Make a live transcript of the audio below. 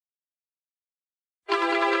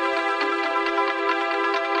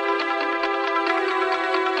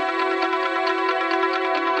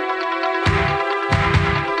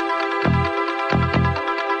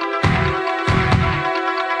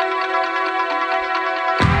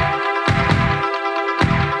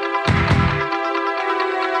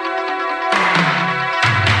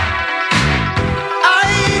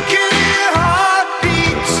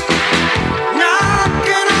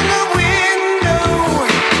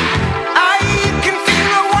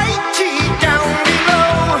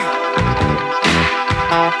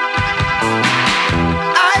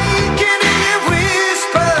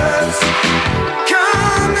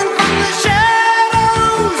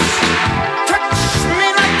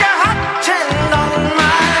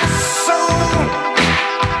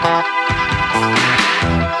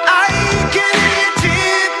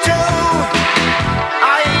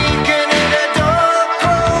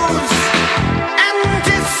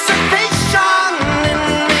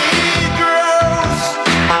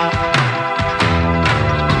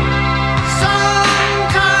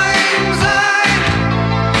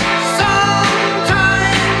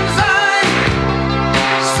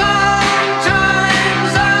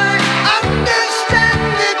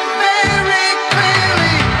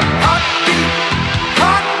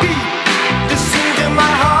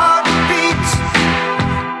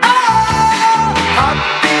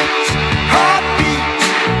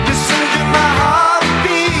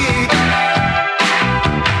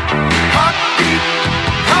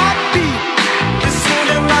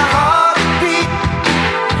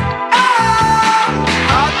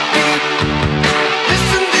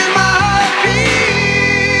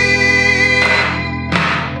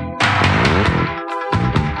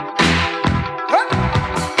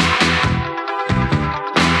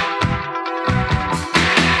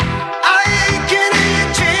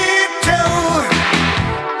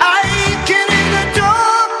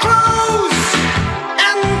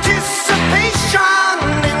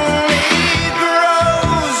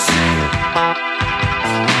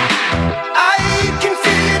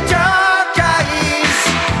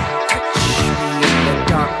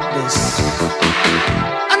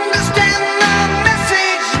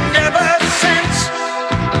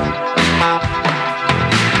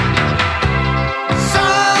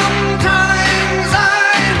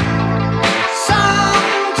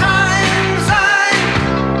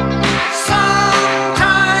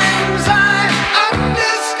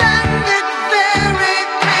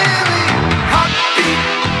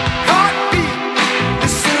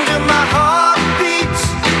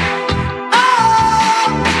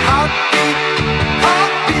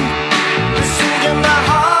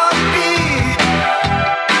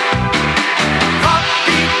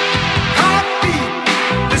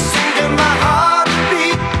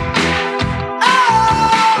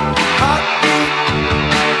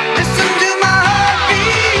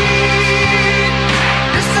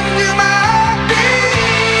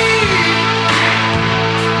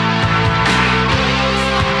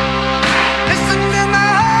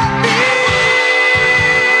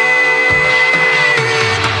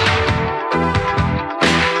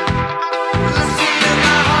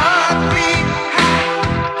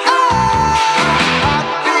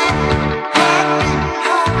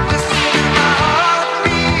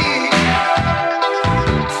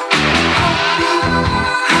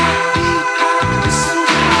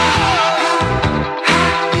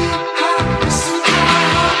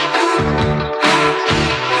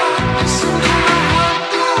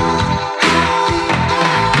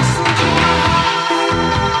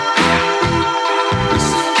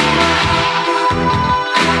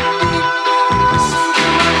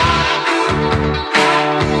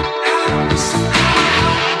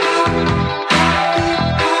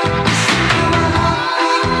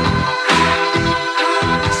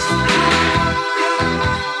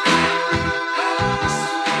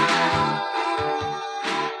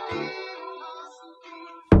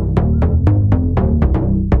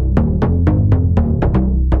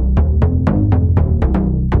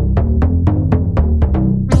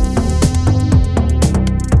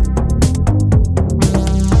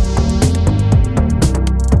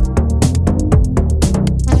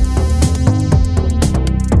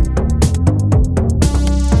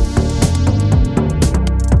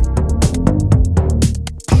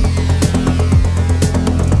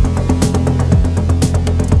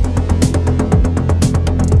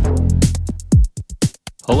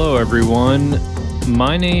everyone.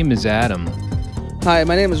 My name is Adam. Hi,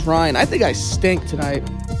 my name is Ryan. I think I stink tonight.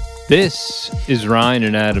 This is Ryan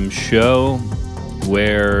and Adam's show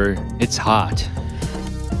where it's hot.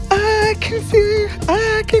 I can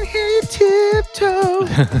hear you tiptoe.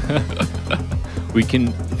 We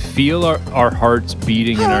can feel our hearts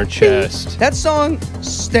beating in our chest. That song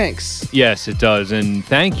stinks. Yes, it does. And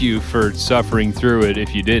thank you for suffering through it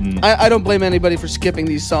if you didn't. I don't blame anybody for skipping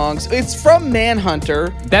these songs. It's from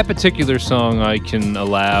Manhunter. That particular song I can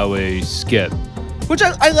allow a skip. Which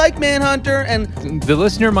I like Manhunter, and the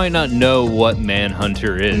listener might not know what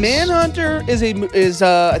Manhunter is. Manhunter is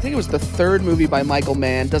I think it was the third movie by Michael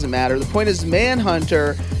Mann. Doesn't matter. The point is,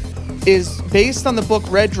 Manhunter is based on the book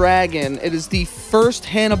Red Dragon. It is the first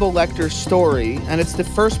Hannibal Lecter story, and it's the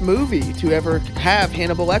first movie to ever have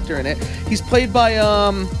Hannibal Lecter in it. He's played by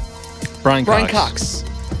Brian Cox.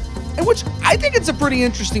 And which I think it's a pretty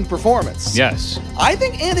interesting performance. Yes. I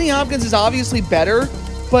think Anthony Hopkins is obviously better,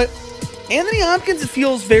 but Anthony Hopkins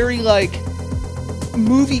feels very like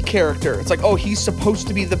movie character. It's like, oh, he's supposed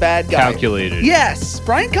to be the bad guy. Calculated. Yes.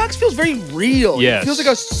 Brian Cox feels very real. Yes. He feels like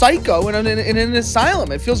a psycho in an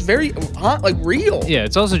asylum. It feels very like real. Yeah,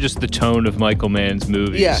 it's also just the tone of Michael Mann's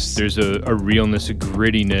movies. Yes. There's a realness, a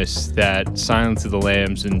grittiness that Silence of the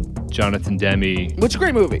Lambs and Jonathan Demme... Which is a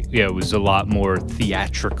great movie. Yeah, it was a lot more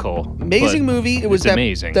theatrical. Amazing movie. It was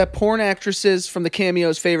amazing. That porn actresses from the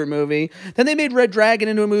Cameo's favorite movie. Then they made Red Dragon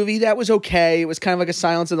into a movie. That was okay. It was kind of like a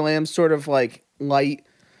Silence of the Lambs sort of like light.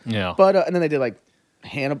 Yeah. But and then they did like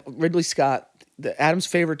Hannibal. Ridley Scott, Adam's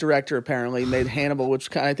favorite director, apparently made Hannibal, which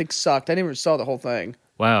kind of, I think sucked. I never even saw the whole thing.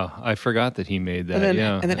 Wow, I forgot that he made that.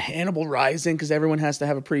 And then Hannibal Rising, because everyone has to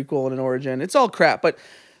have a prequel and an origin. It's all crap. But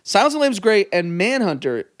Silence of the Lambs is great, and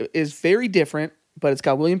Manhunter is very different. But it's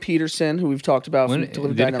got William Peterson, who we've talked about.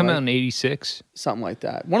 Did it come out in '86? Something like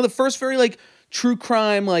that. One of the first very like true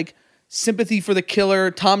crime, like sympathy for the killer.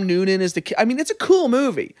 Tom Noonan is I mean, it's a cool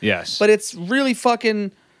movie. Yes. But it's really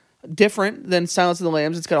fucking different than Silence of the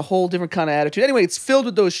Lambs. It's got a whole different kind of attitude. Anyway, it's filled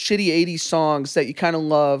with those shitty 80s songs that you kind of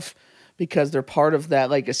love because they're part of that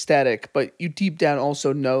like aesthetic, but you deep down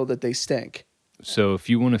also know that they stink. So if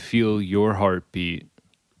you want to feel your heartbeat,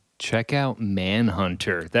 check out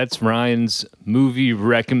Manhunter. That's Ryan's movie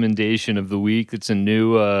recommendation of the week. It's a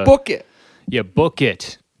new... Book it. Yeah, book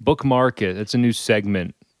it. Bookmark it. That's a new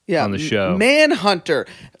segment on the show. Manhunter.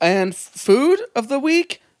 And food of the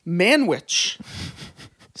week, Manwich.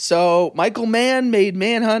 So Michael Mann made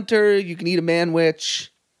Manhunter. You can eat a manwich.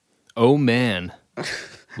 Oh, man.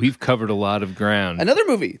 We've covered a lot of ground. Another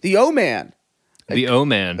movie, The O-Man. The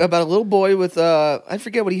O-Man. About a little boy with, I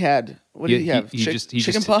forget what he had. What did he have?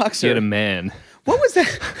 Chicken pox? He had a man. What was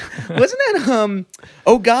that? Wasn't that,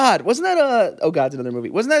 Oh God. Wasn't that, Oh God's another movie.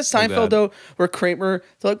 Wasn't that Seinfeld, though, where Kramer,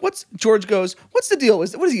 they're like, George goes, what's the deal?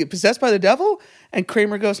 What is he, possessed by the devil? And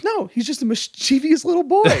Kramer goes, no, he's just a mischievous little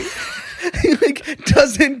boy. He, like,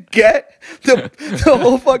 doesn't get the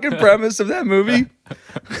whole fucking premise of that movie.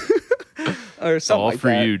 Or it's all like for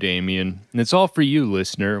that. you, Damien. And it's all for you,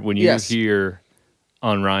 listener. When you're here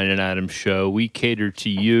on Ryan and Adam's show, we cater to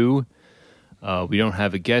you. We don't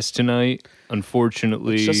have a guest tonight,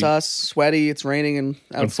 unfortunately. It's just us, sweaty, it's raining and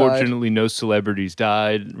outside. Unfortunately, no celebrities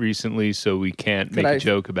died recently, so we can't make a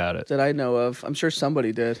joke about it. That I know of. I'm sure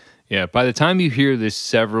somebody did. Yeah, by the time you hear this,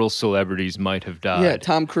 several celebrities might have died. Yeah,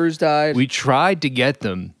 Tom Cruise died. We tried to get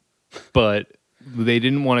them, but they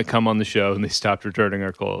didn't want to come on the show, and they stopped returning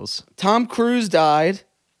our calls. Tom Cruise died.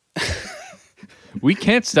 We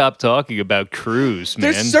can't stop talking about Cruise,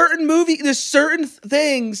 man. There's certain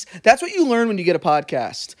things. That's what you learn when you get a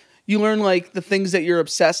podcast. You learn like the things that you're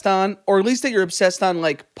obsessed on, or at least that you're obsessed on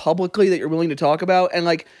like publicly that you're willing to talk about. And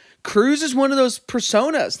like Cruise is one of those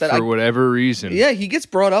personas that for whatever reason. Yeah, he gets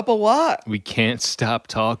brought up a lot. We can't stop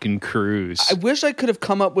talking Cruise. I wish I could have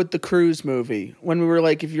come up with the Cruise movie when we were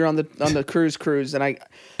like, if you're on the cruise, and I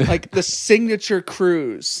like the signature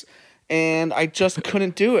Cruise, and I just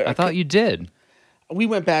couldn't do it. I thought you did. We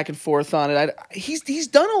went back and forth on it. He's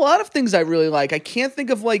done a lot of things I really like. I can't think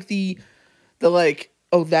of like the like,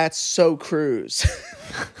 oh, that's so Cruise.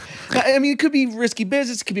 I mean, it could be Risky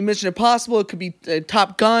Business, it could be Mission Impossible, it could be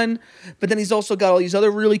Top Gun, but then he's also got all these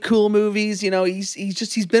other really cool movies. You know, he's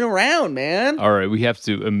been around, man. All right, we have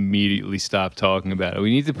to immediately stop talking about it. We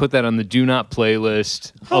need to put that on the do not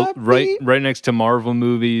playlist, right next to Marvel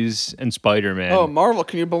movies and Spider-Man. Oh, Marvel!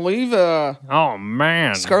 Can you believe? Oh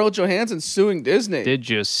man, Scarlett Johansson suing Disney. Did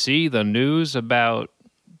you see the news about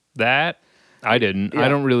that? I didn't. Yeah. I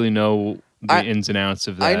don't really know the ins and outs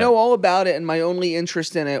of that. I know all about it, and my only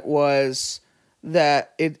interest in it was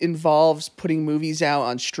that it involves putting movies out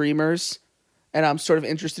on streamers, and I'm sort of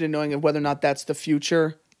interested in knowing whether or not that's the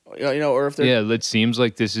future, or if they're it seems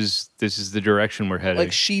like this is the direction we're heading.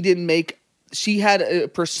 like she had a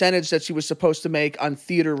percentage that she was supposed to make on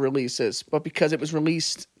theater releases, but because it was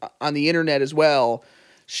released on the internet as well,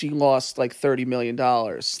 she lost like $30 million.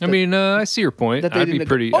 I mean, I see your point. I'd be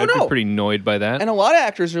pretty annoyed by that. And a lot of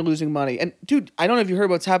actors are losing money. And dude, I don't know if you heard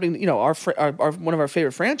what's happening. Our one of our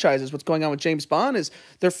favorite franchises, what's going on with James Bond is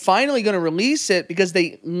they're finally going to release it because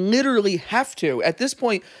they literally have to at this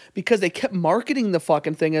point, because they kept marketing the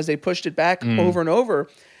fucking thing as they pushed it back over and over.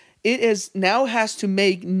 It has to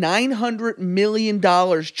make $900 million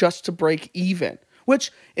just to break even,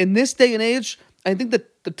 which in this day and age, I think that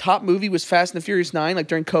the top movie was Fast and the Furious 9, like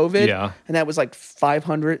during COVID. Yeah. And that was like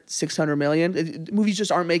 500, 600 million. Movies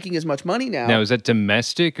just aren't making as much money now. Now, is that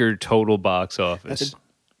domestic or total box office? That's a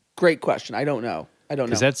great question. I don't know.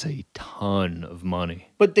 Because that's a ton of money.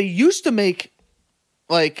 But they used to make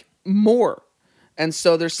like more. And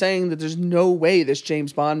so they're saying that there's no way this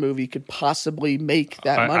James Bond movie could possibly make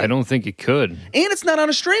that money. I don't think it could. And it's not on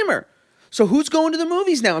a streamer. So who's going to the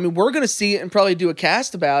movies now? I mean, we're going to see it and probably do a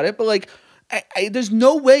cast about it. But like, there's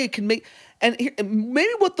no way it can make. And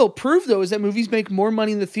maybe what they'll prove, though, is that movies make more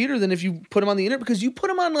money in the theater than if you put them on the internet. Because you put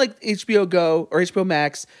them on like HBO Go or HBO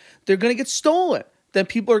Max, they're going to get stolen. Then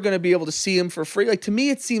people are going to be able to see them for free. Like, to me,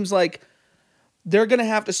 it seems like they're going to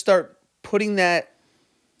have to start putting that.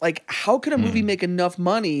 Like, how can a movie make enough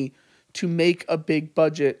money to make a big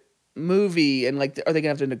budget movie? And like, are they going to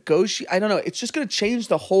have to negotiate? I don't know. It's just going to change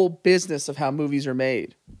the whole business of how movies are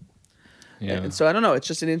made. Yeah. And so I don't know. It's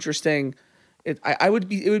just an interesting. It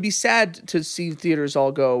would be sad to see theaters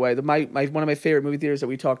all go away. One of my favorite movie theaters that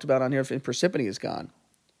we talked about on here in Parsippany is gone.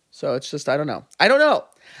 So it's just I don't know,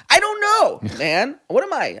 man. What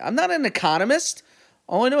am I? I'm not an economist.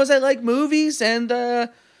 All I know is I like movies, and I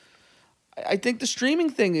think the streaming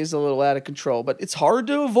thing is a little out of control. But it's hard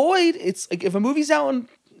to avoid. It's like if a movie's out, and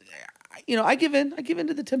I give in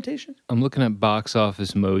to the temptation. I'm looking at Box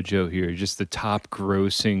Office Mojo here, just the top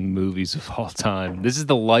grossing movies of all time. This is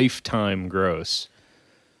the lifetime gross.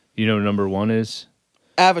 You know what number one is?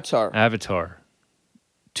 Avatar.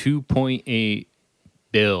 2.8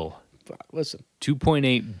 bill. Listen.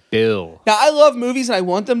 2.8 bill. Now, I love movies and I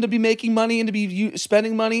want them to be making money and to be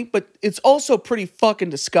spending money, but it's also pretty fucking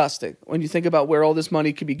disgusting when you think about where all this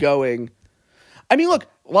money could be going. I mean, look,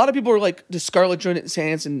 a lot of people are like, does Scarlett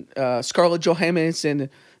Johansson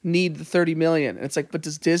need the $30 million? And it's like, but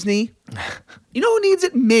does Disney? You know who needs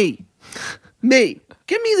it? Me.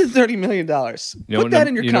 Give me the $30 million. Put that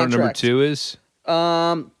in your contract. You know what number 2 is?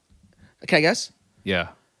 Can I guess? Yeah.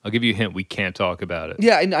 I'll give you a hint. We can't talk about it.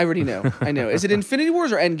 Yeah, I already know. I know. Is it Infinity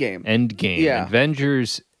Wars or Endgame? Endgame. Yeah.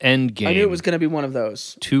 Avengers Endgame. I knew it was going to be one of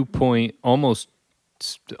those. Almost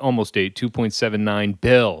 2.79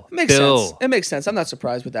 bill. It makes sense. It makes sense. I'm not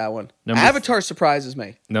surprised with that one. Avatar surprises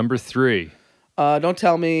me. Number 3. Don't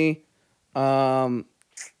tell me. Give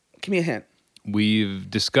me a hint. We've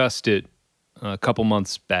discussed it a couple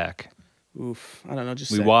months back. Oof. I don't know.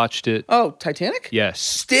 We watched it. Oh, Titanic? Yes.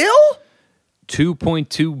 Still?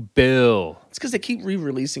 2.2 bill. It's because they keep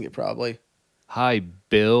re-releasing it, probably. Hi,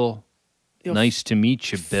 Bill. Nice to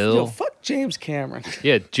meet you, Bill. Fuck James Cameron.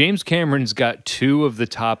 Yeah, James Cameron's got 2 of the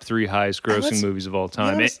top 3 highest grossing movies of all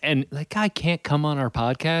time. And that guy can't come on our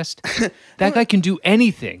podcast. That guy can do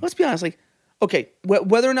anything. Let's be honest. Like, okay,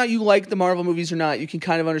 whether or not you like the Marvel movies or not, you can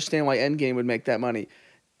kind of understand why Endgame would make that money.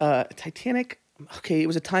 Titanic, okay, it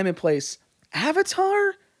was a time and place.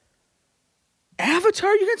 Avatar? You're going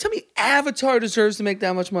to tell me Avatar deserves to make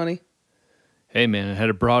that much money? Hey, man, it had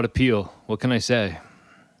a broad appeal. What can I say?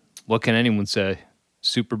 What can anyone say?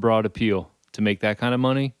 Super broad appeal. To make that kind of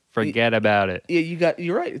money? Forget about it. Yeah,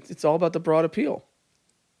 you're right. It's all about the broad appeal.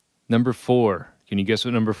 Number 4. Can you guess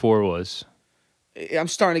what number 4 was? I'm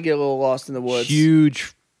starting to get a little lost in the woods.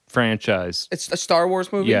 Huge franchise. It's a Star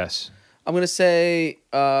Wars movie? Yes. I'm going to say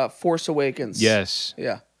Force Awakens. Yes.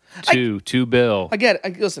 Yeah. 2 bill. I get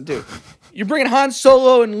it. Listen, dude. You're bringing Han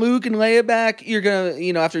Solo and Luke and Leia back. You're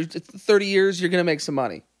going to, after 30 years, you're going to make some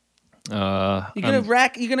money. You're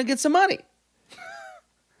going to get some money.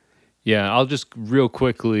 Yeah, I'll just real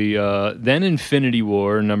quickly. Then Infinity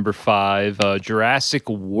War, number 5. Jurassic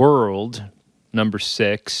World, number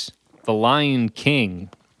 6. The Lion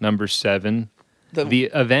King, number 7. The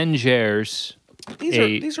Avengers.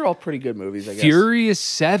 These are all pretty good movies, I guess. Furious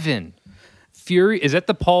 7. Is that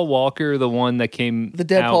the Paul Walker, the one that came The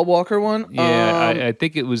dead out? Paul Walker one? Yeah, I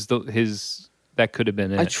think it was his. That could have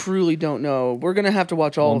been it. I truly don't know. We're going to have to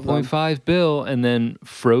watch all of them. 1.5 bill, and then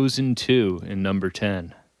Frozen 2 in number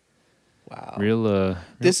 10. Wow. Real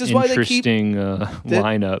this is why interesting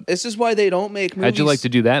lineup. This is why they don't make movies. How'd you like to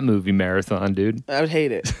do that movie marathon, dude? I would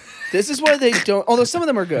hate it. This is why they don't, although some of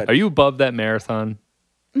them are good. Are you above that marathon?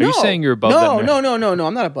 Are you saying you're above that marathon? No,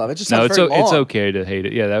 I'm not above it. Just sounds very long. It's okay to hate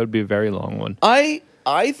it. Yeah, that would be a very long one. I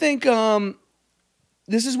think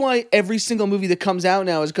this is why every single movie that comes out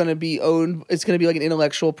now is going to be owned. It's going to be like an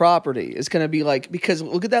intellectual property. It's going to be like, because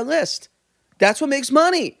look at that list. That's what makes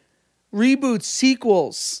money. Reboots,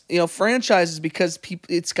 sequels, franchises, because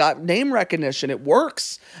it's got name recognition. It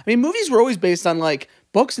works. I mean, movies were always based on like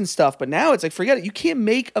books and stuff, but now it's like, forget it. You can't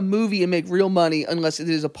make a movie and make real money unless it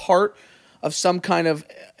is a part of some kind of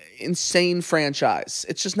insane franchise.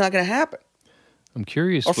 It's just not going to happen. I'm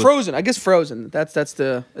curious. Or Frozen. I guess Frozen. It's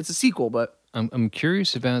a sequel, but I'm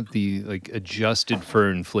curious about the like adjusted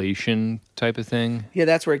for inflation type of thing. Yeah,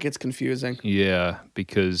 that's where it gets confusing. Yeah,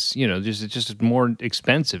 because it's just more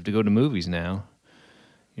expensive to go to movies now.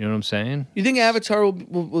 You know what I'm saying? You think Avatar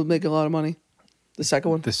will make a lot of money? The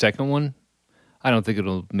second one? The second one? I don't think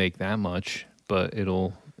it'll make that much, but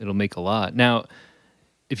it'll make a lot. Now,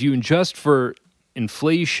 if you adjust for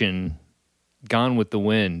inflation, Gone with the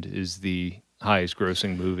Wind is the highest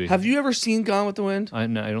grossing movie. Have you ever seen Gone with the Wind?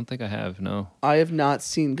 No, I don't think I have, no. I have not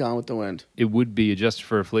seen Gone with the Wind. It would be, adjusted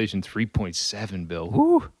for inflation, 3.7 bill.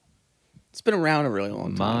 Woo! It's been around a really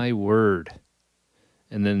long time. My word.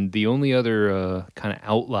 And then the only other kind of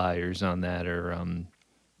outliers on that are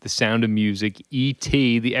The Sound of Music,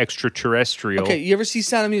 E.T., the extraterrestrial. Okay, you ever see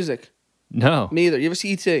Sound of Music? No. Me either. You ever see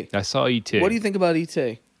E.T.? I saw E.T. What do you think about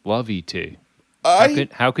E.T.? Love E.T.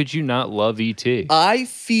 How could you not love E.T.? I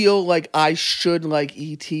feel like I should like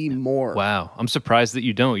E.T. more. Wow. I'm surprised that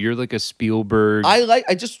you don't. You're like a Spielberg.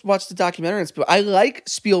 I just watched the documentary on Spielberg. I like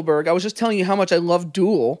Spielberg. I was just telling you how much I love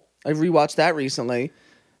Duel. I rewatched that recently.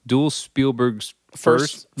 Duel, Spielberg's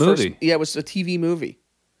first movie. Yeah, it was a TV movie.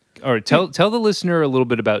 All right, tell the listener a little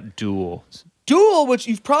bit about Duel. Duel, which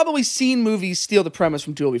you've probably seen movies steal the premise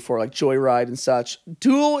from Duel before, like Joyride and such.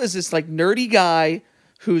 Duel is this like nerdy guy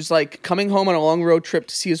who's like coming home on a long road trip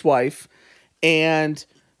to see his wife, and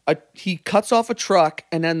he cuts off a truck,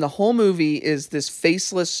 and then the whole movie is this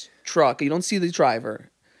faceless truck. You don't see the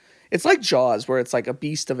driver. It's like Jaws, where it's like a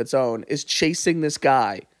beast of its own, is chasing this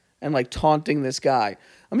guy and like taunting this guy.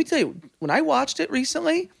 Let me tell you, when I watched it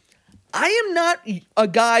recently, I am not a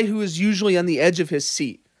guy who is usually on the edge of his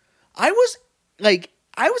seat. I was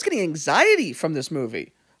getting anxiety from this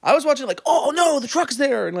movie. I was watching like, oh no, the truck's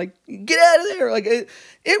there, and like, get out of there. Like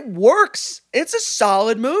it works. It's a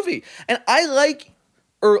solid movie, and I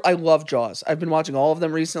love Jaws. I've been watching all of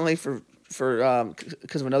them recently for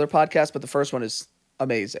because of another podcast, but the first one is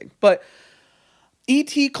amazing. But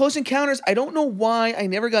E.T., Close Encounters, I don't know why I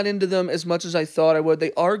never got into them as much as I thought I would.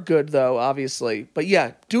 They are good though, obviously. But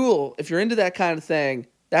yeah, Duel, if you're into that kind of thing,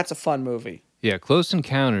 that's a fun movie. Yeah, Close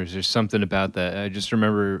Encounters, there's something about that. I just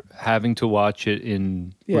remember having to watch it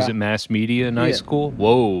was it mass media in high school?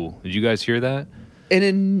 Whoa, did you guys hear that?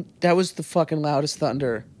 And that was the fucking loudest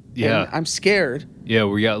thunder. Yeah. And I'm scared. Yeah,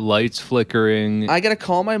 we got lights flickering. I got to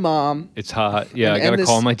call my mom. It's hot. Yeah, I got to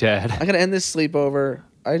call my dad. I got to end this sleepover.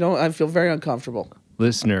 I feel very uncomfortable.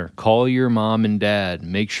 Listener, call your mom and dad.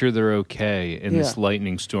 Make sure they're okay in this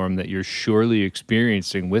lightning storm that you're surely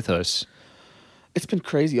experiencing with us. It's been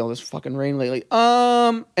crazy, all this fucking rain lately.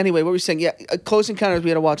 Anyway, what were we saying? Yeah, Close Encounters we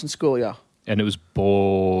had to watch in school, yeah. And it was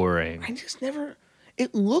boring. I just never...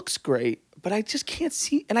 It looks great, but I just can't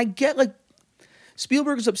see... And I get, like...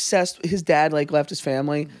 Spielberg is obsessed... His dad, like, left his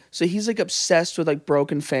family. So he's, like, obsessed with, like,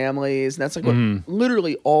 broken families. And that's, like, what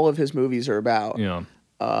literally all of his movies are about. Yeah.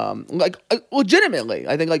 Legitimately,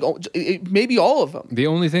 I think like maybe all of them. The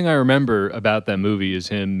only thing I remember about that movie is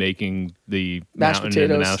him making the mashed mountain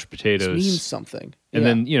and the mashed potatoes. It means something. And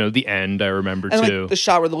then the end I remember and too. Like the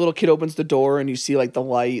shot where the little kid opens the door and you see like the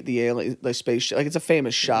light, the alien, the spaceship. Like it's a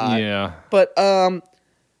famous shot. Yeah. But I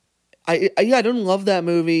don't love that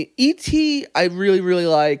movie. E.T. I really really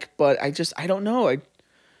like, but I don't know.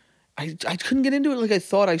 I couldn't get into it like I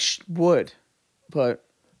thought I would, but.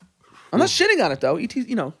 I'm not shitting on it though. E.T.,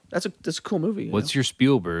 that's a cool movie. What's your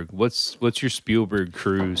Spielberg? What's your Spielberg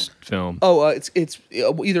cruise film? Oh, it's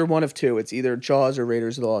either one of two. It's either Jaws or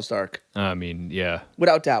Raiders of the Lost Ark. I mean, yeah,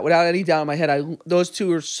 without any doubt in my head. Those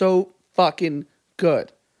two are so fucking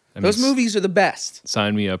good. Those movies are the best.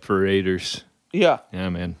 Sign me up for Raiders. Yeah,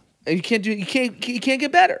 man. And you can't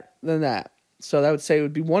get better than that. So I would say it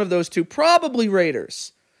would be one of those two, probably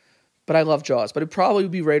Raiders. But I love Jaws. But it probably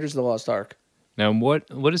would be Raiders of the Lost Ark. Now, what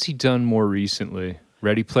has he done more recently?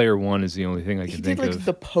 Ready Player One is the only thing I can think of. He did, like,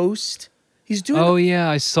 The Post. He's doing... Oh, yeah,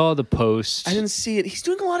 I saw The Post. I didn't see it. He's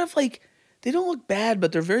doing a lot of, like, they don't look bad,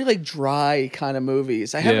 but they're very like dry kind of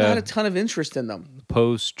movies. I haven't had a ton of interest in them.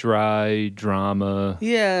 Post-dry drama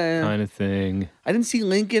kind of thing. I didn't see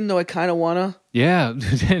Lincoln, though I kind of want to. Yeah.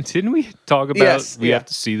 Didn't we talk about we have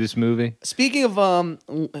to see this movie? Speaking of,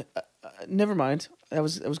 never mind. That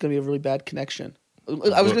was going to be a really bad connection. I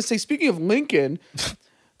was going to say, speaking of Lincoln,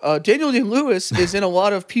 Daniel Day-Lewis is in a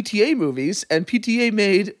lot of PTA movies, and PTA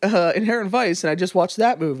made Inherent Vice, and I just watched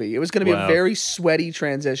that movie. It was going to be a very sweaty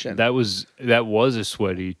transition. That was a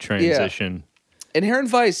sweaty transition. Yeah. Inherent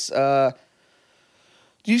Vice, did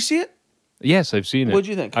you see it? Yes, I've seen it. What'd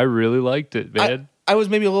you think? I really liked it, man. I was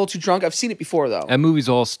maybe a little too drunk. I've seen it before, though. That movie's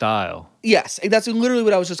all style. Yes, that's literally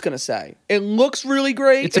what I was just going to say. It looks really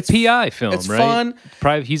great. It's a PI film, it's right? It's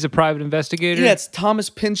fun. He's a private investigator? Yeah, it's Thomas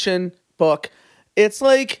Pynchon book. It's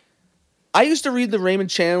like, I used to read the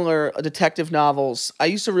Raymond Chandler detective novels. I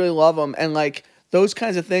used to really love them. And like those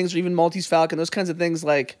kinds of things, or even Maltese Falcon, those kinds of things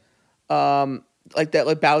like that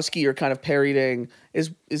Lebowski are kind of parodying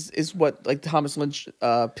is what like Thomas Lynch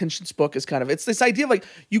Pynchon's book is kind of. It's this idea of like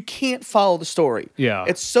you can't follow the story. Yeah,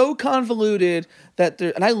 it's so convoluted that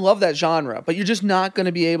and I love that genre, but you're just not going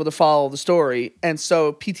to be able to follow the story. And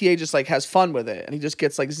so PTA just like has fun with it, and he just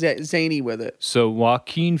gets like zany with it. So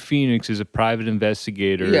Joaquin Phoenix is a private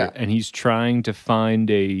investigator, and he's trying to find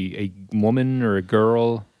a woman or a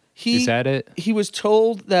girl. Is that it? He was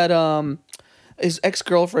told that his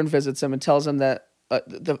ex-girlfriend visits him and tells him that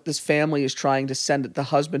this family is trying to send the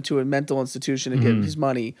husband to a mental institution to get his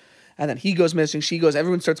money. And then he goes missing, she goes,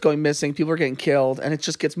 everyone starts going missing, people are getting killed, and it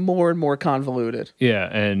just gets more and more convoluted. Yeah,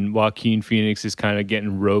 and Joaquin Phoenix is kind of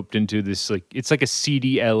getting roped into this, like, it's like a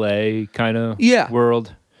CDLA kind of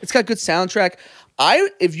world. It's got good soundtrack.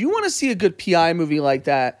 If you want to see a good PI movie like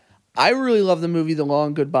that, I really love the movie The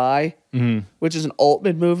Long Goodbye, which is an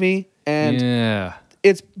Altman movie. And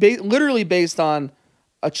it's literally based on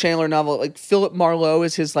a Chandler novel. Like Philip Marlowe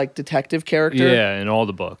is his like detective character. Yeah, in all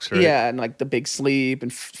the books, right? Yeah, and like The Big Sleep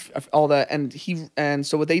and all that. And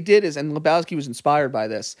so what they did is, and Lebowski was inspired by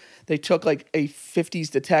this. They took like a 50s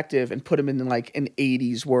detective and put him in like an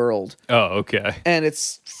 80s world. Oh, okay. And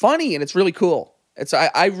it's funny and it's really cool.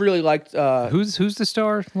 I really liked. Who's the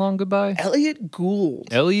star? Long Goodbye. Elliot Gould.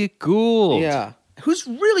 Yeah. Who's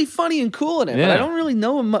really funny and cool in it, but I don't really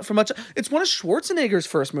know him for much. It's one of Schwarzenegger's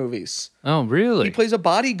first movies. Oh, really? He plays a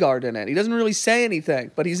bodyguard in it. He doesn't really say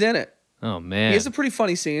anything, but he's in it. Oh, man. He has a pretty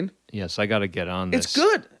funny scene. Yes, I got to get on this. It's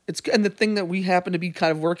good. And the thing that we happen to be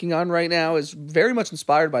kind of working on right now is very much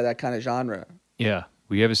inspired by that kind of genre. Yeah.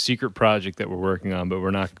 We have a secret project that we're working on, but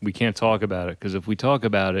we can't talk about it, because if we talk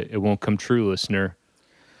about it, it won't come true, listener.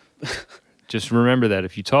 Just remember that.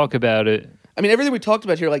 If you talk about it... I mean, everything we talked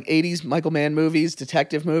about here, like 80s Michael Mann movies,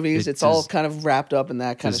 detective movies, it's all kind of wrapped up in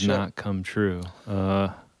that kind of shit. Does not come true.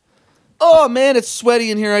 Oh, man, it's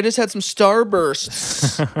sweaty in here. I just had some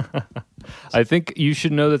starbursts. I think you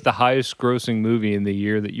should know that the highest grossing movie in the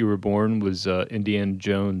year that you were born was Indiana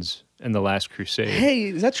Jones and the Last Crusade. Hey,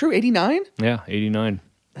 is that true? 89? Yeah, 89.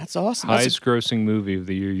 That's awesome. Highest grossing movie of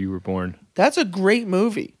the year you were born. That's a great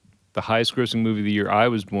movie. The highest grossing movie of the year I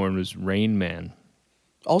was born was Rain Man.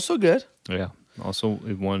 Also good. Yeah. Also,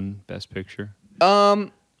 it won Best Picture.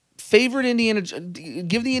 Favorite Indiana...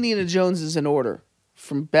 Give the Indiana Joneses in order.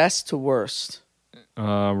 From best to worst.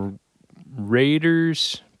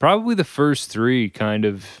 Raiders... Probably the first three kind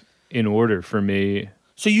of in order for me.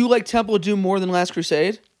 So you like Temple of Doom more than Last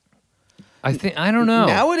Crusade? I don't know.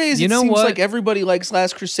 Nowadays, it seems like everybody likes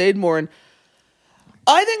Last Crusade more, and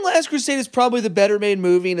I think Last Crusade is probably the better made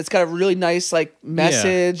movie, and it's got a really nice like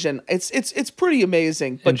message, and it's pretty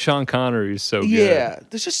amazing. But, and Sean Connery is so good. Yeah,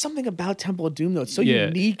 there's just something about Temple of Doom though. It's so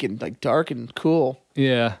unique and like dark and cool.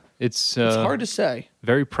 Yeah, it's hard to say.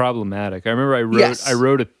 Very problematic. I remember I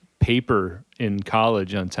wrote a paper in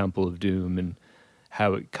college on Temple of Doom and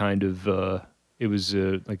how it kind of it was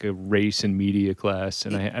like a race and media class,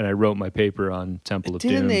 and I wrote my paper on Temple of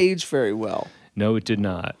Doom. It didn't age very well. No, it did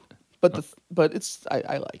not. But it's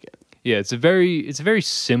I like it. Yeah, it's a very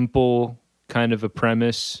simple kind of a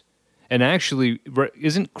premise, and actually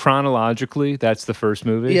isn't chronologically that's the first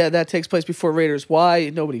movie. Yeah, that takes place before Raiders. Why?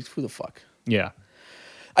 Who the fuck? Yeah,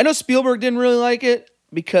 I know Spielberg didn't really like it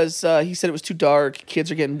because he said it was too dark. Kids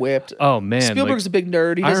are getting whipped. Oh man, Spielberg's a big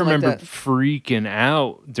nerd. He doesn't I remember like that. Freaking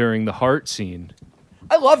out during the heart scene.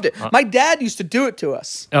 I loved it. My dad used to do it to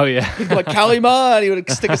us. Oh yeah, he'd go like Kalima, and he would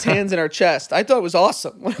stick his hands in our chest. I thought it was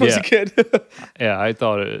awesome when I was a kid. Yeah, I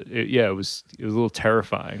thought it was a little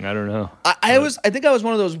terrifying. I don't know. I think I was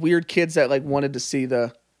one of those weird kids that like wanted to see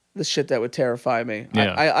the shit that would terrify me.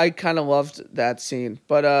 Yeah. I kind of loved that scene,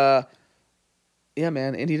 but Yeah,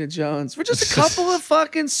 man, Indiana Jones. We're just a couple of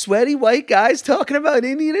fucking sweaty white guys talking about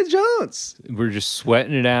Indiana Jones. We're just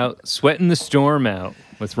sweating it out, sweating the storm out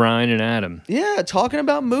with Ryan and Adam. Yeah, talking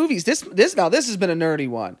about movies. This has been a nerdy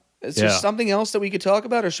one. Is there something else that we could talk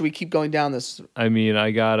about, or should we keep going down this? I mean,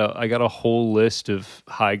 I got a whole list of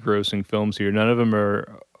high-grossing films here. None of them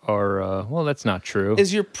are well, that's not true.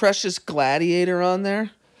 Is your precious Gladiator on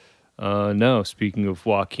there? No. Speaking of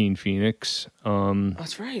Joaquin Phoenix,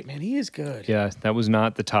 that's right, man. He is good. Yeah, that was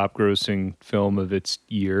not the top-grossing film of its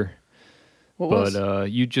year. What was?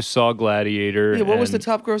 But you just saw Gladiator. Yeah, what was the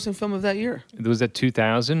top-grossing film of that year? Was that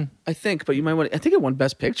 2000? I think, but you might want. I think it won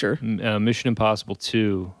Best Picture. Mission Impossible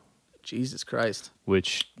 2. Jesus Christ.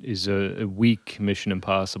 Which is a weak Mission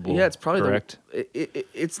Impossible. Yeah, it's probably correct.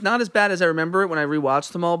 It's not as bad as I remember it when I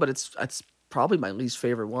rewatched them all, but it's probably my least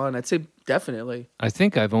favorite one. I'd say definitely. I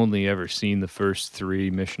think I've only ever seen the first 3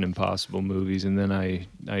 Mission Impossible movies, and then I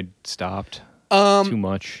stopped. Too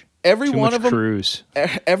much. Every one of them. Cruise.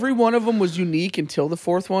 Every one of them was unique until the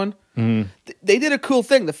 4th one. They did a cool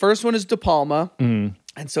thing. The first one is De Palma.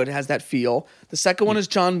 And so it has that feel. The second one is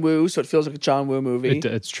John Woo, so it feels like a John Woo movie.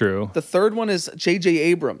 It's true. The third one is J.J.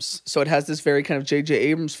 Abrams, so it has this very kind of J.J.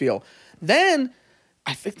 Abrams feel. Then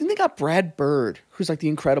I think they got Brad Bird, who's like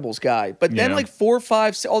the Incredibles guy. But then like 4,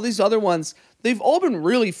 5, 6, all these other ones, they've all been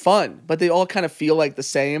really fun, but they all kind of feel like the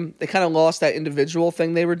same. They kind of lost that individual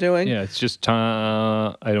thing they were doing. Yeah, it's just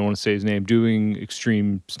I don't want to say his name, doing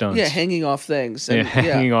extreme stunts. Yeah, hanging off things. And,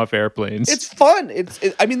 hanging off airplanes. It's fun.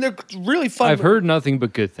 I mean, they're really fun. I've heard nothing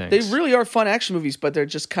but good things. They really are fun action movies, but they're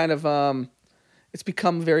just kind of it's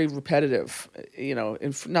become very repetitive. You know,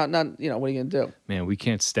 not you know, what are you gonna do? Man, we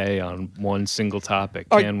can't stay on one single topic,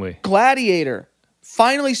 can we? Gladiator.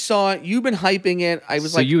 Finally saw it. You've been hyping it. I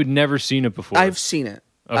was so you had never seen it before? I've seen it.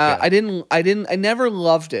 Okay. I never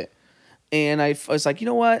loved it, and I was like, you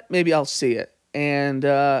know what? Maybe I'll see it. And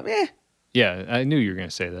yeah, I knew you were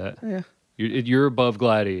gonna say that. Yeah, you're above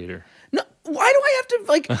Gladiator. No, why do I have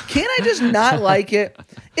to like? Can't I just not like it?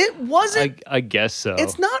 It wasn't. I guess so.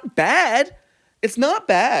 It's not bad. It's not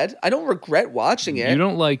bad. I don't regret watching it. You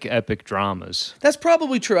don't like epic dramas. That's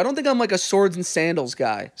probably true. I don't think I'm like a swords and sandals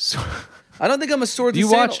guy. I don't think I'm a swords and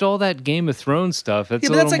sandals. You watched all that Game of Thrones stuff. That's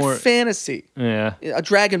but that's like more fantasy. Yeah. A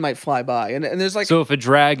dragon might fly by. And there's like... So if a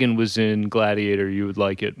dragon was in Gladiator, you would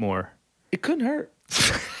like it more? It couldn't hurt.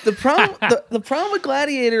 The problem with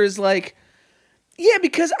Gladiator is like... Yeah,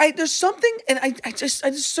 because there's something... And I just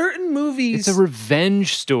certain movies... It's a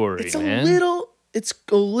revenge story, It's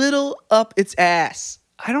a little up its ass.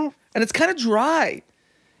 And it's kind of dry.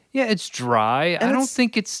 Yeah, it's dry. And I don't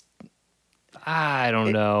think it's... I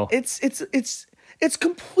don't know. It's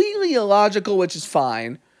completely illogical, which is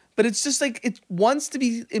fine. But it's just like it wants to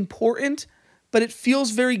be important, but it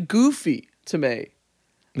feels very goofy to me.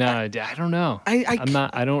 No, I don't know.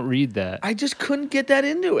 I don't read that. I just couldn't get that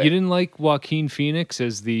into it. You didn't like Joaquin Phoenix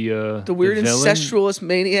as the weird the incestualist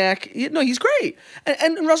maniac. No, he's great,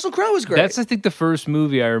 and Russell Crowe is great. That's I think the first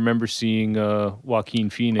movie I remember seeing Joaquin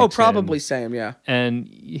Phoenix. Oh, probably same, yeah. And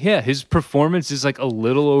yeah, his performance is like a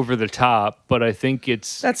little over the top, but I think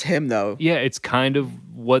that's him though. Yeah, it's kind of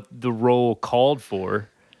what the role called for.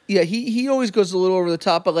 Yeah, he always goes a little over the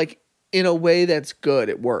top, but like in a way that's good.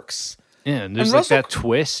 It works. Yeah, and there's like that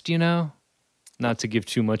twist, you know? Not to give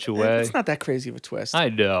too much away. It's not that crazy of a twist. I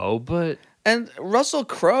know, but... And Russell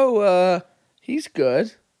Crowe, he's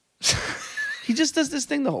good. He just does this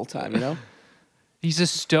thing the whole time, you know? He's a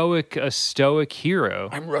stoic hero.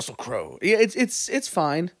 I'm Russell Crowe. Yeah, it's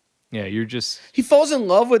fine. Yeah, you're just... He falls in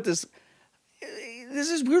love with this... There's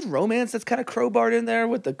this weird romance that's kind of crowbarred in there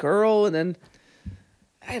with the girl, and then...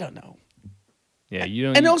 I don't know. Yeah, you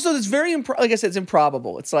don't. And also, it's very like I said, it's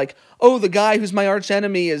improbable. It's like, oh, the guy who's my arch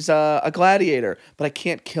enemy is a gladiator, but I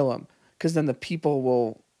can't kill him because then the people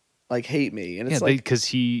will like hate me. And it's like, because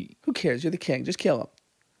who cares? You're the king. Just kill him.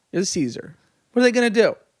 You're the Caesar. What are they gonna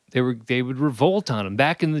do? They would revolt on him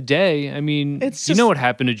back in the day. I mean, you know what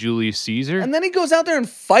happened to Julius Caesar? And then he goes out there and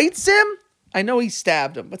fights him. I know he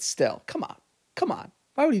stabbed him, but still, come on.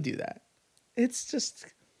 Why would he do that? It's just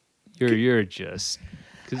you're just.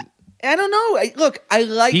 I don't know. I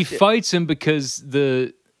like. He fights him because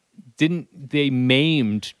they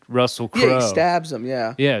maimed Russell Crowe. Yeah, he stabs him.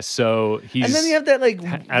 Yeah. Yeah. So he's and then you have that like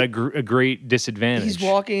at a great disadvantage. He's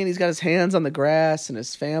walking. He's got his hands on the grass and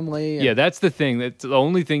his family. And... Yeah, that's the thing. That's the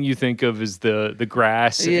only thing you think of is the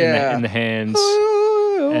grass in the hands,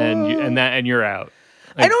 and you're out.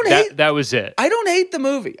 Like, I don't hate that. Was it. I don't hate the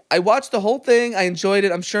movie. I watched the whole thing. I enjoyed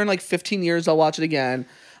it. I'm sure in like 15 years I'll watch it again.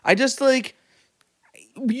 I just like.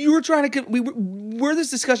 You were trying to where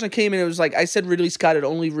this discussion came in. It was like I said, Ridley Scott had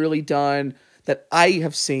only really done that I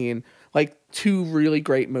have seen like 2 really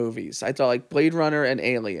great movies. I thought like Blade Runner and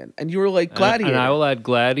Alien. And you were like Gladiator. And I will add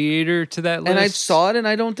Gladiator to that list. And I saw it and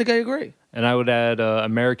I don't think I agree. And I would add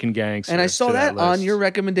American Gangster. And I saw to that list. on your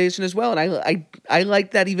recommendation as well. And I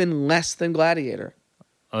like that even less than Gladiator.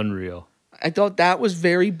 Unreal. I thought that was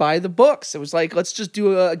very by the books. It was like, let's just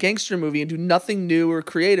do a gangster movie and do nothing new or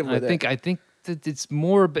creative with it. I think that it's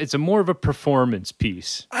more of a performance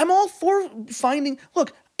piece. I'm all for finding.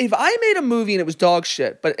 Look, if I made a movie and it was dog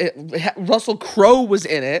shit, but Russell Crowe was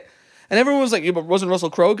in it, and everyone was like, yeah, but wasn't Russell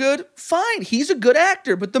Crowe good? Fine, he's a good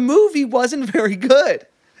actor, but the movie wasn't very good.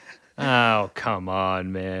 Oh, come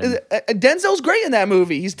on, man. Denzel's great in that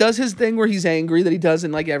movie. He does his thing where he's angry that he does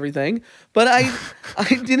in like everything. But I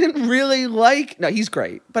didn't really like. No, he's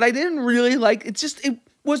great. But I didn't really like. It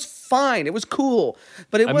was fine. It was cool.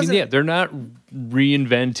 But it wasn't. I mean, yeah, they're not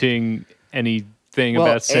reinventing anything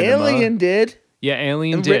about cinema. Alien did. Yeah,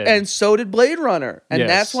 Alien did. And so did Blade Runner. And yes.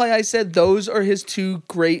 That's why I said those are his 2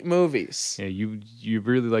 great movies. Yeah, you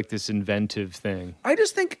really like this inventive thing. I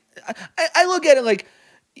just think. I look at it like.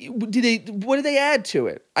 What did they add to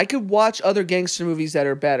it? I could watch other gangster movies that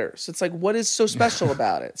are better. So it's like, what is so special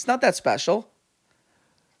about it? It's not that special.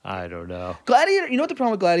 I don't know. Gladiator, you know what the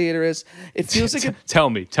problem with Gladiator is? It feels like Tell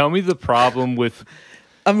me the problem with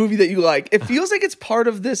a movie that you like. It feels like it's part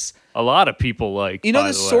of this. A lot of people like. You know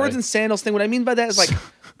the swords and sandals thing. What I mean by that is like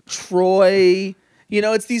Troy. You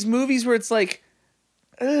know, it's these movies where it's like,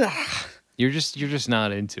 ugh. You're just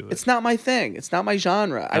not into it. It's not my thing. It's not my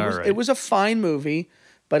genre. It was a fine movie.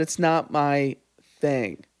 But it's not my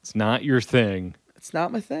thing. It's not your thing. It's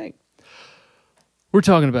not my thing. We're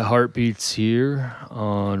talking about heartbeats here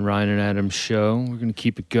on Ryan and Adam's show. We're going to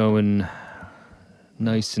keep it going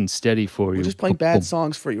nice and steady for you. We're just playing bad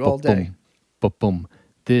songs for you all day. Boom.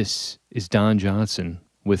 This is Don Johnson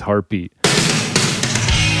with Heartbeat.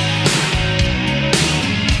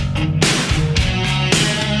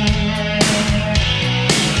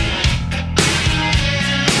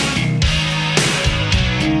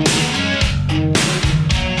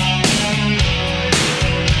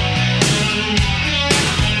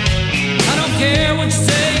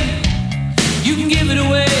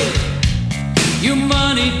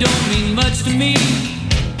 Don't mean much to me.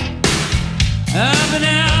 I've been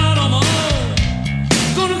out on my own,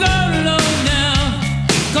 gonna go alone now,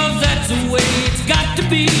 'cause that's the way it's got to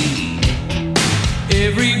be.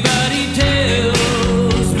 Everybody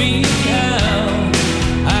tells me how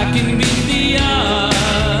I can beat the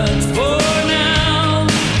odds for now.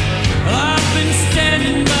 I've been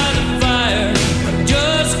standing by the fire, I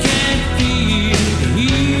just can't feel the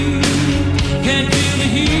heat, can't feel the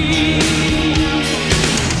heat.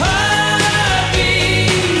 Heartbeat.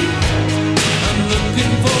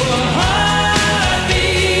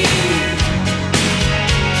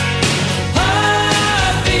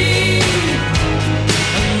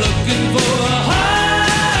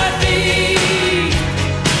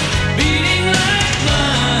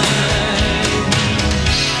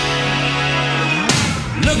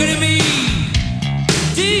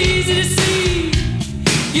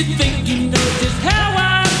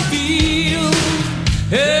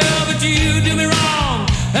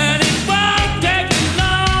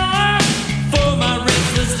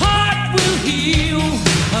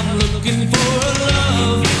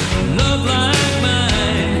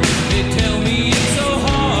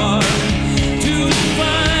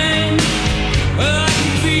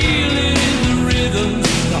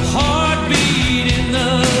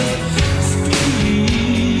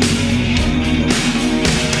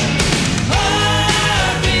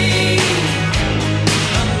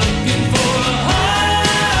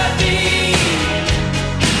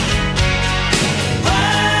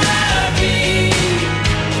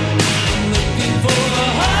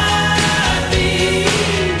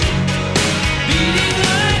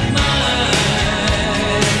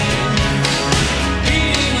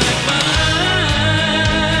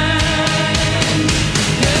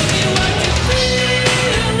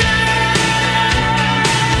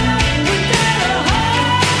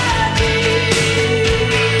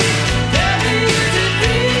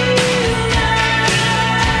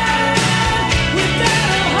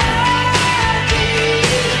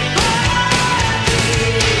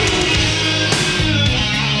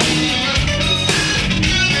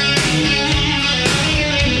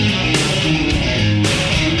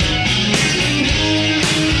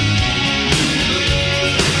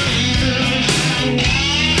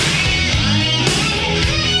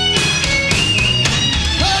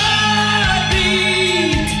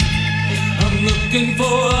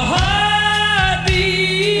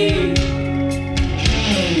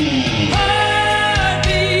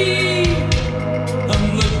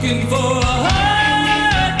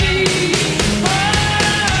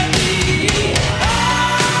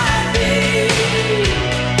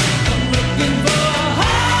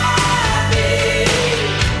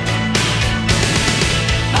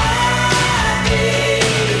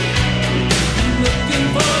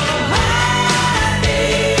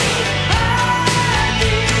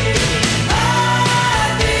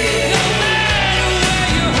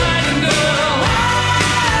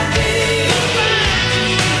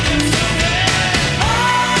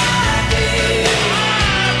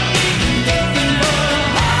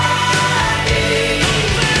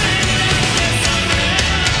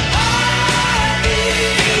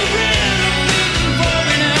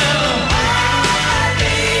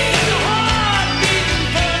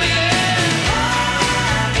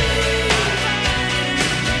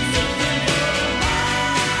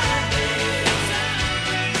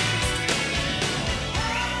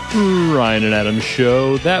 Ryan and Adam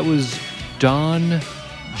show. That was Don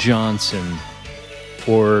Johnson,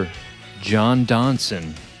 or John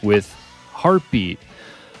Donson, with Heartbeat.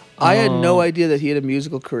 I had no idea that he had a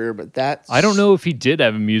musical career, but that's... I don't know if he did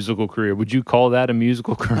have a musical career. Would you call that a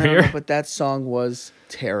musical I don't career? know, but that song was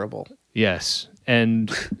terrible. Yes.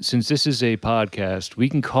 And since this is a podcast, we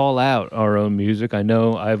can call out our own music. I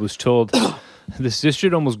know I was told... This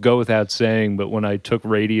should almost go without saying, but when I took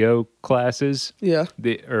radio classes, Yeah.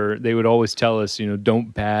 they would always tell us,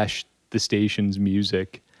 don't bash the station's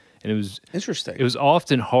music. And it was Interesting. It was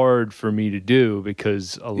often hard for me to do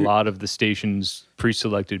because a lot of the station's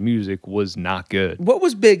pre-selected music was not good. What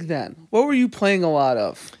was big then? What were you playing a lot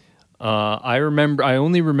of? I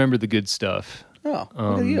only remember the good stuff. Oh,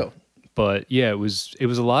 look at you. But yeah, it was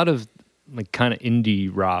a lot of like kind of indie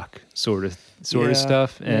rock sort of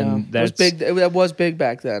stuff, and that was big. That was big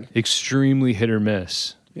back then. Extremely hit or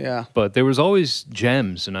miss. Yeah, but there was always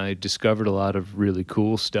gems, and I discovered a lot of really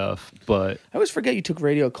cool stuff. But I always forget you took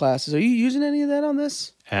radio classes. Are you using any of that on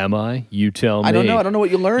this? Am I? You tell me. I don't know. I don't know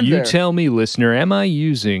what you learned. You there. tell me, listener. Am I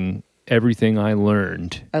using everything I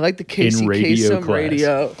learned? I like the Casey Kasem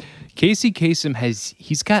radio. Casey Kasem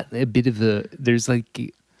he's got a bit of a. There's like.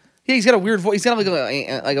 Yeah, he's got a weird voice. He's got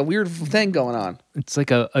like a weird thing going on. It's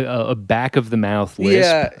like a back of the mouth lisp.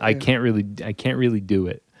 Yeah, I can't really do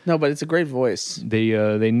it. No, but it's a great voice.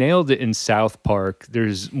 They nailed it in South Park.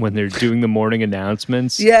 When they're doing the morning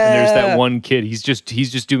announcements. Yeah, and there's that one kid. He's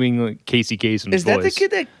just doing like Casey Kasem's voice. Is that the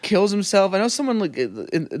kid that kills himself? I know someone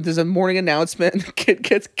there's a morning announcement and the kid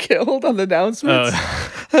gets killed on the announcements.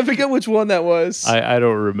 I forget which one that was. I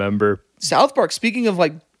don't remember. South Park. Speaking of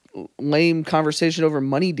like lame conversation over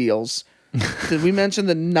money deals, did we mention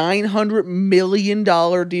the $900 million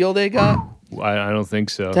deal they got? I don't think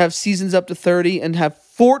so. To have seasons up to 30 and have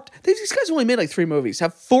these guys only made like 3 movies.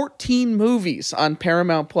 Have 14 movies on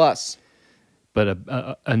Paramount Plus. But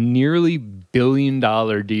a nearly $1 billion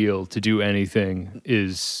deal to do anything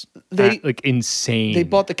is like insane. They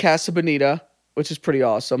bought the Casa Bonita, which is pretty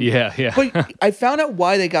awesome. Yeah. But I found out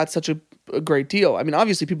why they got such a great deal. I mean,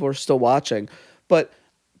 obviously people are still watching, but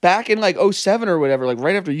back in like 2007 or whatever, like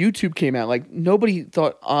right after YouTube came out, like nobody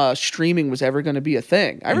thought streaming was ever going to be a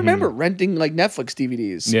thing. I remember renting like Netflix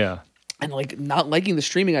DVDs. Yeah. And like not liking the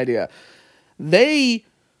streaming idea. They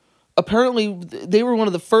were one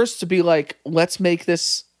of the first to be like, let's make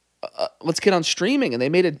this, let's get on streaming. And they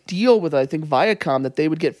made a deal with, I think, Viacom that they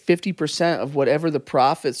would get 50% of whatever the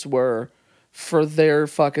profits were for their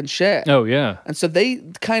fucking shit. Oh, yeah. And so they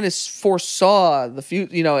kind of foresaw the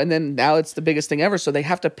future, and then now it's the biggest thing ever. So they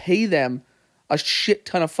have to pay them a shit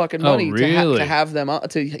ton of fucking money to have them,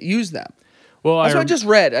 to use them. Well, that's what I just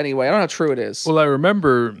read anyway. I don't know how true it is. Well, I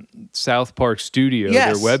remember South Park Studio,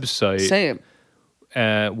 their website. Same.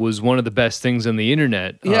 Was one of the best things on the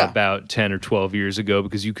internet about 10 or 12 years ago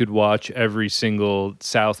because you could watch every single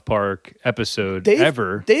South Park episode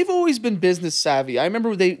ever. They've always been business savvy. I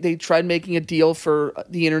remember they tried making a deal for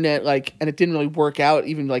the internet, and it didn't really work out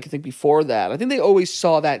even I think before that. I think they always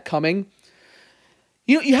saw that coming.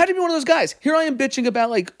 You had to be one of those guys. Here I am bitching about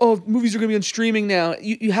movies are going to be on streaming now.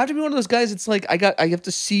 You have to be one of those guys. It's like I have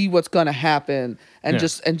to see what's going to happen and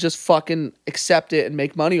just fucking accept it and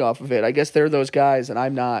make money off of it. I guess they're those guys and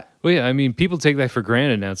I'm not. Well, yeah, I mean, people take that for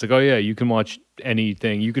granted now. It's like, oh yeah, you can watch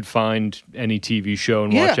anything. You could find any TV show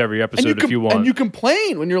and watch every episode if you want. And you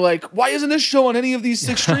complain when you're like, why isn't this show on any of these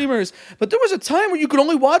 6 streamers? But there was a time where you could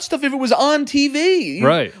only watch stuff if it was on TV.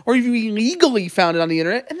 Right. Or if you illegally found it on the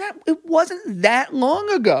internet. And it wasn't that long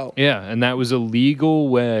ago. Yeah, and that was a legal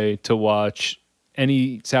way to watch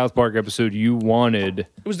any South Park episode you wanted.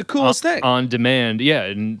 It was the coolest thing. On demand, yeah.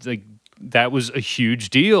 And like that was a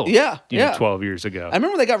huge deal. Yeah, 12 years ago. I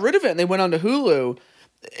remember they got rid of it and they went on to Hulu.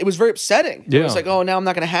 It was very upsetting. Yeah. It was like, oh, now I'm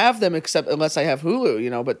not going to have them unless I have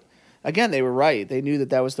Hulu, But again, they were right. They knew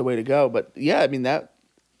that was the way to go. But yeah, I mean that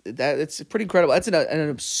it's pretty incredible. That's an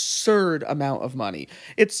absurd amount of money.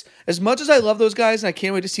 It's as much as I love those guys and I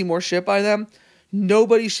can't wait to see more shit by them.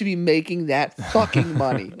 Nobody should be making that fucking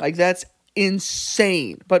money. Like that's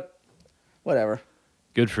insane. But whatever.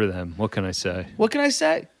 Good for them. What can I say?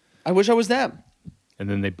 I wish I was them. And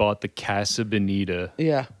then they bought the Casa Bonita.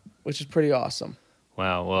 Yeah, which is pretty awesome.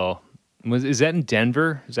 Wow. Well, is that in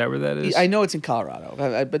Denver? Is that where that is? I know it's in Colorado,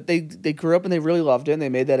 but they grew up and they really loved it, and they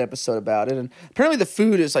made that episode about it. And apparently the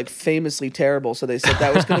food is like famously terrible, so they said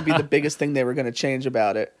that was going to be the biggest thing they were going to change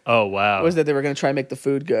about it. Oh wow! Was that they were going to try and make the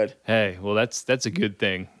food good? Hey, well that's a good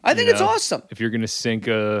thing. I think it's awesome. If you're going to sink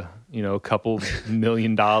a couple $1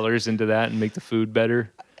 million into that and make the food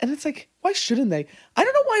better. And it's like, why shouldn't they? I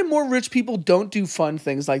don't know why more rich people don't do fun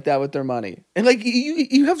things like that with their money. And like,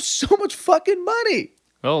 you have so much fucking money.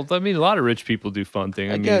 Well, I mean, a lot of rich people do fun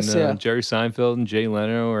things. I mean, guess, yeah. Jerry Seinfeld and Jay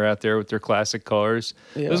Leno are out there with their classic cars.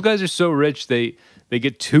 Yeah. Those guys are so rich, they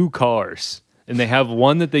get 2 cars, and they have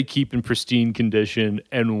one that they keep in pristine condition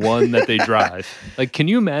and one that they drive. Like, can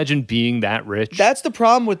you imagine being that rich? That's the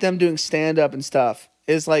problem with them doing stand-up and stuff,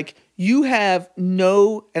 is like, you have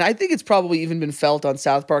no, and I think it's probably even been felt on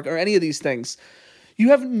South Park or any of these things, you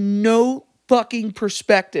have no fucking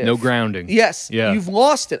perspective. No grounding. Yes. Yeah. You've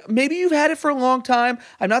lost it. Maybe you've had it for a long time.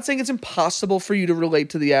 I'm not saying it's impossible for you to relate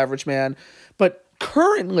to the average man, but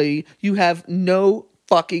currently you have no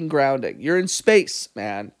fucking grounding. You're in space,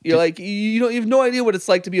 man. You're like, you have no idea what it's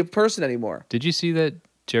like to be a person anymore. Did you see that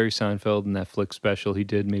Jerry Seinfeld Netflix special he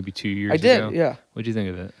did maybe 2 years I ago? did, yeah. What'd you think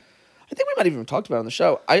of it? I think we might have even talked about it on the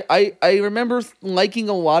show. I remember liking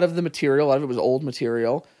a lot of the material. A lot of it was old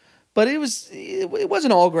material, but it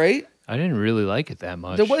wasn't all great. I didn't really like it that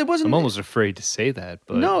much. It wasn't. I'm almost afraid to say that,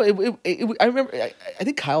 but No, I remember. I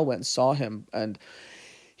think Kyle went and saw him, and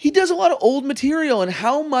he does a lot of old material. And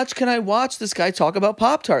how much can I watch this guy talk about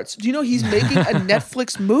Pop-Tarts? Do you know he's making a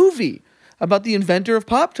Netflix movie about the inventor of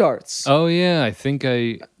Pop-Tarts? Oh yeah, I think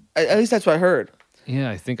At least that's what I heard.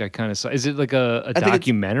 Yeah, I think I kind of saw. Is it like a I think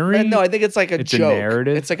documentary? No, I think it's like a It's joke. a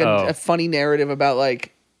narrative? It's like Oh. a funny narrative about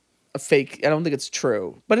like a fake. I don't think it's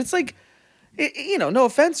true, but it's like, no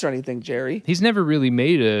offense or anything, Jerry. He's never really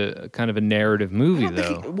made a kind of a narrative movie I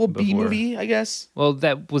don't think though. B before. movie, I guess. Well,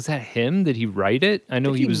 was that him? Did he write it? I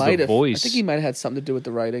know I think he was might the have. voice. I think he might have had something to do with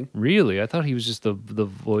the writing. Really? I thought he was just the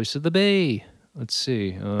voice of the Bay. Let's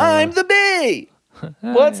see. I'm the bee.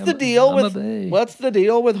 What's the deal I'm a with bee. What's the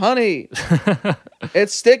deal with honey?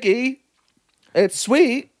 It's sticky. It's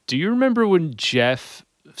sweet. Do you remember when Jeff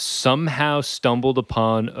somehow stumbled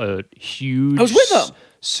upon a huge I was with him.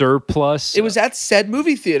 surplus? It was at said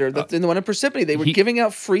movie theater, in the one in Parsippany. They were giving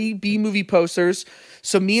out free B movie posters.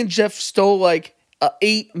 So me and Jeff stole like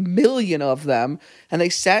 8 million of them, and they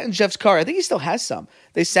sat in Jeff's car. I think he still has some.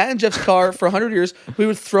 They sat in Jeff's car for 100 years. We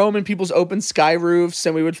would throw them in people's open sky roofs,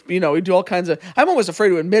 and we would, we'd do all kinds of. I'm almost afraid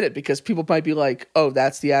to admit it because people might be like, "Oh,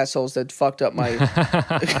 that's the assholes that fucked up my."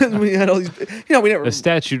 We had all these, we never. The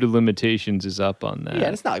statute of limitations is up on that. Yeah,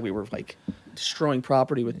 and it's not like we were like destroying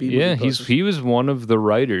property with B movie Yeah, posters. he was one of the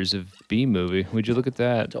writers of B movie. Would you look at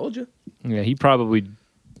that? Told you. Yeah, he probably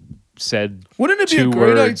said Wouldn't it be a 2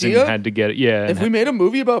 great words idea and had to get it. Yeah, if we made a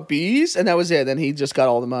movie about bees and that was it? Then he just got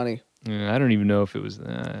all the money. I don't even know if it was.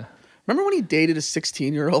 Remember when he dated a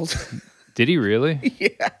 16-year-old? Did he really?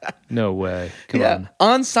 Yeah. No way. Come on.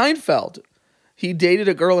 On Seinfeld, he dated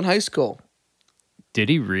a girl in high school. Did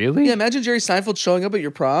he really? Yeah, imagine Jerry Seinfeld showing up at your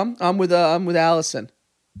prom. I'm with Allison.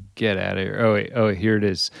 Get out of here. Oh, wait, here it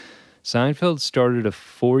is. Seinfeld started a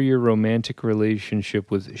 4-year romantic relationship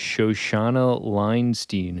with Shoshana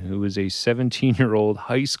Leinstein, who was a 17-year-old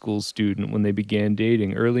high school student when they began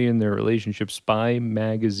dating. Early in their relationship, Spy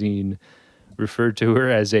magazine referred to her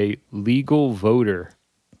as a legal voter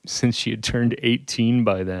since she had turned 18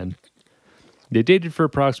 by then. They dated for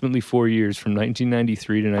approximately 4 years, from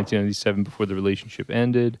 1993 to 1997, before the relationship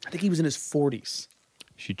ended. I think he was in his 40s.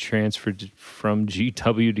 She transferred from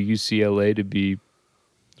GW to UCLA to be...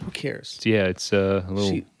 Who cares? Yeah, it's a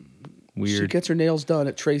little weird. She gets her nails done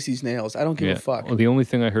at Tracy's Nails. I don't give a fuck. Well, the only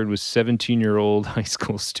thing I heard was 17-year-old high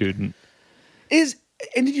school student. And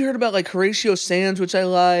did you heard about like Horatio Sands, which I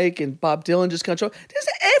like, and Bob Dylan just kind of show? Is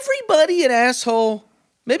everybody an asshole?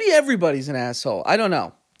 Maybe everybody's an asshole. I don't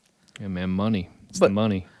know. Yeah, man, money. It's the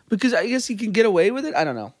money. Because I guess he can get away with it. I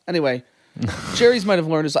don't know. Anyway, Jerry's might have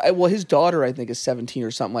learned his daughter I think is 17 or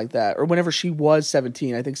something like that, or whenever she was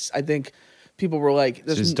 17. I think people were like,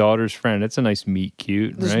 It's his daughter's friend. That's a nice meet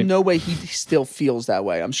cute, there's right? no way he still feels that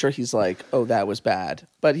way. I'm sure he's like, oh, that was bad.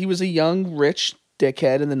 But he was a young, rich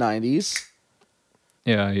dickhead in the 90s.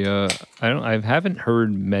 Yeah, I haven't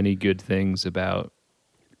heard many good things about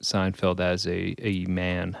Seinfeld as a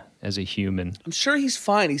man, as a human. I'm sure he's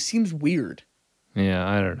fine. He seems weird. Yeah,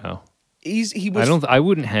 I don't know. I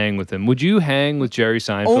wouldn't hang with him. Would you hang with Jerry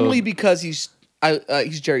Seinfeld? only because he's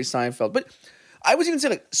Jerry Seinfeld. But I was even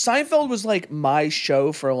saying, like, Seinfeld was like my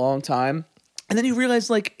show for a long time, and then you realize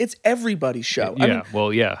like it's everybody's show. Yeah, I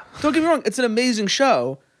mean, don't get me wrong, it's an amazing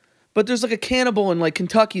show, but there's like a cannibal in like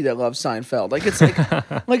Kentucky that loves Seinfeld. Like it's like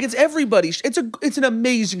like it's everybody's. It's an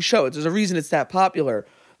amazing show. There's a reason it's that popular.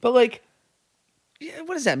 But like,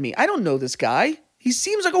 what does that mean? I don't know this guy. He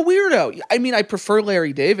seems like a weirdo. I mean, I prefer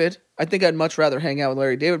Larry David. I think I'd much rather hang out with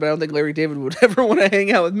Larry David, but I don't think Larry David would ever want to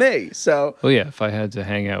hang out with me. So, well, yeah, if I had to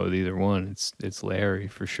hang out with either one, it's Larry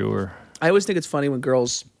for sure. I always think it's funny when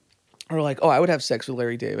girls are like, "Oh, I would have sex with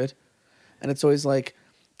Larry David," and it's always like,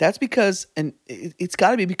 that's because, and it's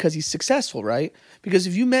got to be because he's successful, right? Because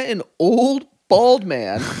if you met an old bald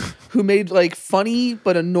man who made like funny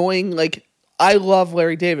but annoying. Like I love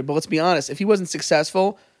Larry David, but let's be honest, if he wasn't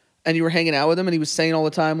successful and you were hanging out with him and he was saying all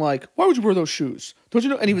the time like, "Why would you wear those shoes? Don't you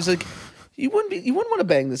know?" And he was like, you wouldn't want to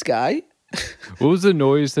bang this guy." What was the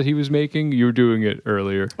noise that he was making? You were doing it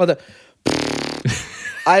earlier. Oh,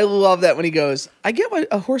 I love that when he goes, "I get why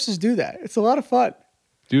horses do that. It's a lot of fun."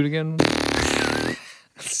 Do it again.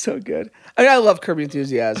 It's so good. I mean, I love Curb Your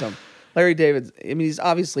Enthusiasm. Larry David, I mean, he's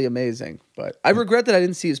obviously amazing, but I regret that I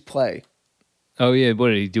didn't see his play. Oh, yeah. What,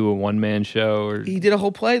 did he do a one-man show? Or He did a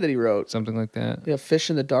whole play that he wrote. something like that? Yeah, Fish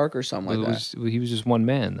in the Dark or something like that. He was just one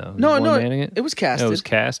man, though. No, one-manning it was casted. Oh, it was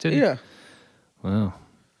casted? Yeah. Wow.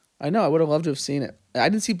 I know. I would have loved to have seen it. I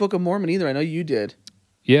didn't see Book of Mormon either. I know you did.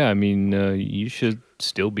 Yeah, I mean, you should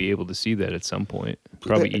still be able to see that at some point.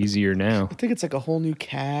 Probably easier now. I think it's like a whole new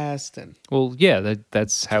cast. And Well, yeah,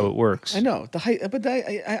 that's how it works. I know. But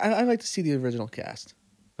I like to see the original cast.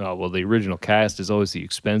 Oh, well, the original cast is always the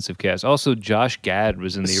expensive cast. Also, Josh Gad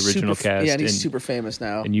was in the original cast. Yeah, and he's super famous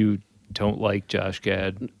now. And you don't like Josh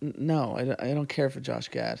Gad. No, I don't care for Josh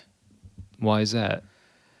Gad. Why is that?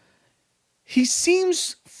 He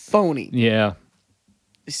seems phony. Yeah.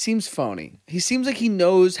 He seems phony. He seems like he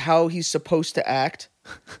knows how he's supposed to act.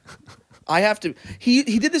 I have to. He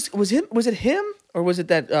did this. Was it him or was it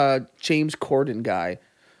that James Corden guy?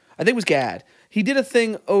 I think it was Gad. He did a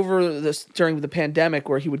thing over this during the pandemic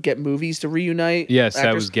where he would get movies to reunite. Yes, actors,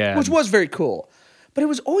 that was Gad, which was very cool. But it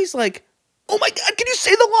was always like, "Oh my God, can you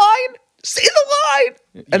say the line? Say the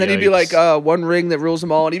line!" And then he'd be like, "One ring that rules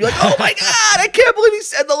them all," and he'd be like, "Oh my God, I can't believe he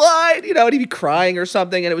said the line," you know, and he'd be crying or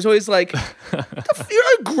something. And it was always like,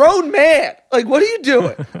 "You're a grown man. Like, what are you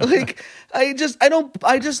doing?" Like, I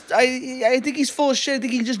think he's full of shit. I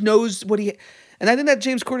think he just knows what he. And I think that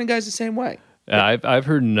James Corden guy's the same way. I've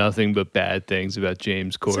heard nothing but bad things about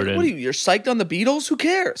James Corden. Like, what are you? You're psyched on the Beatles? Who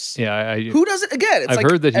cares? Yeah, who does it again? It's I've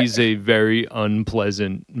heard that he's a very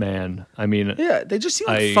unpleasant man. I mean, yeah, they just seem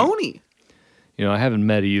like phony. You know, I haven't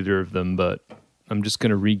met either of them, but I'm just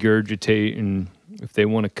going to regurgitate, and if they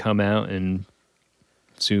want to come out and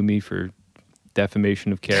sue me for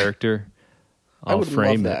defamation of character, I'll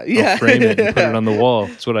frame it. Yeah. I'll frame it and put it on the wall.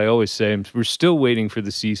 That's what I always say. We're still waiting for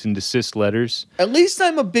the cease and desist letters. At least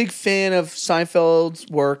I'm a big fan of Seinfeld's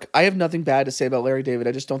work. I have nothing bad to say about Larry David.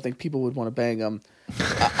 I just don't think people would want to bang him.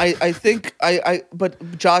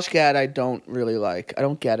 But Josh Gad, I don't really like. I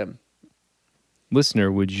don't get him.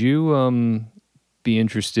 Listener, would you be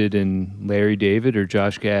interested in Larry David or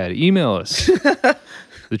Josh Gad? Email us.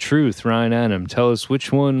 The truth, Ryan Adam. Tell us,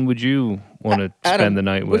 which one would you want to spend the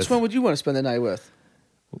night with? Which one would you want to spend the night with?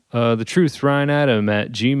 The truth, Ryan Adam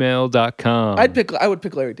at gmail.com. I would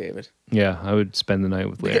pick Larry David. Yeah, I would spend the night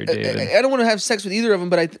with Larry David. I don't want to have sex with either of them,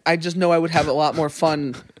 but I just know I would have a lot more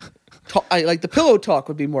fun. Like the pillow talk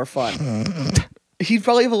would be more fun. He'd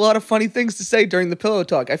probably have a lot of funny things to say during the pillow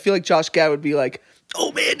talk. I feel like Josh Gad would be like,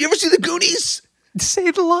 "Oh man, you ever see the Goonies?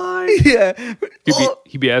 Say the line." Yeah.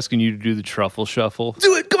 He'd be asking you to do the truffle shuffle.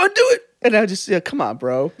 Do it. Come on, do it. And I just, come on,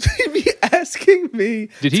 bro. He'd be asking me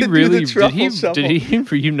Did he to really, do the truffle shuffle. did he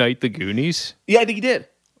reunite the Goonies? Yeah, I think he did.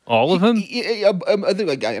 All of them? I think,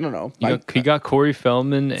 like, I don't know. He got Corey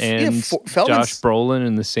Feldman and Josh Brolin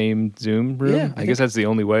in the same Zoom room? Yeah, I guess that's the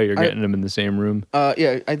only way you're getting them in the same room.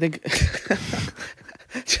 Yeah, I think...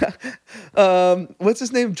 what's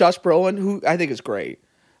his name? Josh Brolin, who I think is great.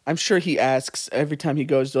 I'm sure he asks every time he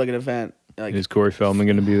goes to like an event. Like, is Corey Feldman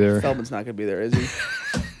going to be there? Feldman's not going to be there, is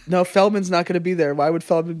he? No, Feldman's not going to be there. Why would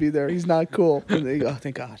Feldman be there? He's not cool. Oh,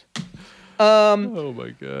 thank God. Oh my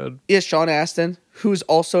God. Yeah, Sean Astin, who's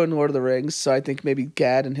also in Lord of the Rings. So I think maybe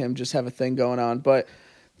Gad and him just have a thing going on. But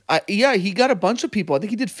he got a bunch of people. I think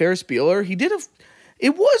he did Ferris Bueller.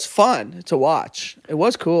 It was fun to watch. It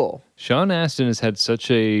was cool. Sean Astin has had such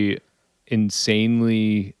a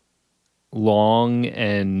insanely long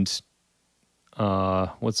and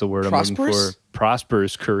what's the word I'm looking for?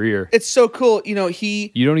 Prosperous career. It's so cool. You know,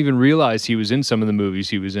 you don't even realize he was in some of the movies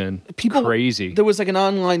he was in. Crazy. There was like an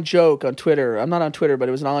online joke on Twitter. I'm not on Twitter, but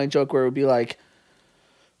it was an online joke where it would be like,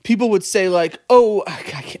 people would say like, "Oh,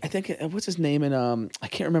 I think what's his name in I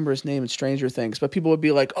can't remember his name in Stranger Things," but people would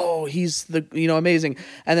be like, "Oh, he's amazing,"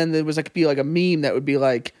 and then there was like be like a meme that would be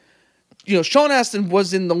like, Sean Astin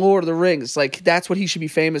was in the Lord of the Rings, like that's what he should be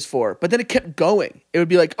famous for. But then it kept going. It would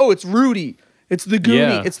be like, "Oh, it's Rudy, it's the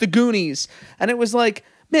It's the Goonies," and it was like,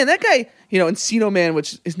 man, that guy, Encino Man,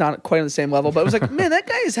 which is not quite on the same level, but it was like, man, that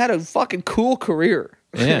guy has had a fucking cool career.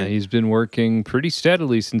 Yeah, he's been working pretty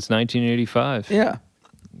steadily since 1985. Yeah.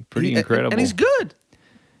 Pretty incredible. And he's good.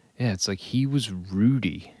 Yeah, it's like he was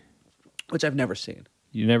Rudy. Which I've never seen.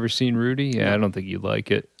 You never seen Rudy? Yeah, No. I don't think you'd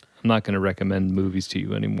like it. I'm not going to recommend movies to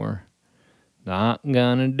you anymore. Not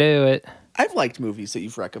gonna do it. I've liked movies that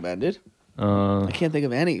you've recommended. I can't think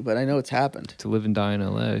of any, but I know it's happened. To Live and Die in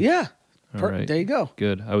L.A. Yeah. All right. There you go.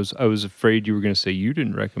 Good. I was afraid you were going to say you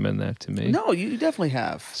didn't recommend that to me. No, you definitely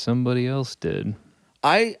have. Somebody else did.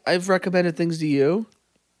 I've recommended things to you.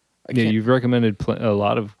 You've recommended a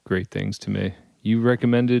lot of great things to me. You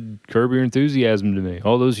recommended Curb Your Enthusiasm to me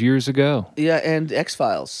all those years ago. Yeah, and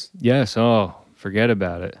X-Files. Yes. Oh, forget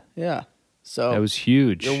about it. Yeah. So that was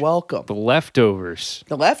huge. You're welcome. The Leftovers.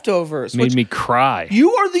 The Leftovers made me cry.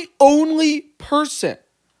 You are the only person,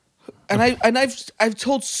 and I've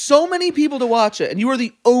told so many people to watch it, and you are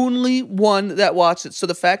the only one that watched it. So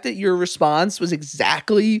the fact that your response was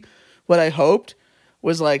exactly what I hoped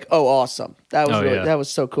was like, oh, awesome. That was that was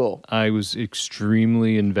so cool. I was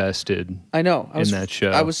extremely invested. I know. In that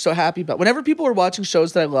show. I was so happy about. Whenever people are watching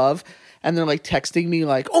shows that I love, and they're like texting me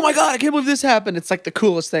like, oh my God, I can't believe this happened. It's like the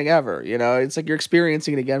coolest thing ever. You know, it's like you're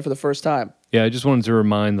experiencing it again for the first time. Yeah, I just wanted to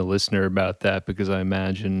remind the listener about that because I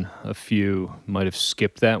imagine a few might have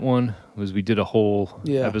skipped that one. We did a whole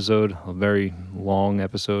episode, a very long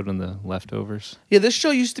episode on the Leftovers. Yeah, this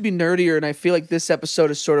show used to be nerdier, and I feel like this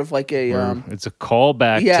episode is sort of like a... it's a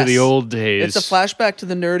callback to the old days. It's a flashback to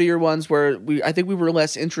the nerdier ones where I think we were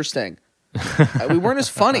less interesting. We weren't as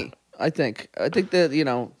funny, I think. I think that, you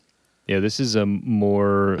know... Yeah, this is a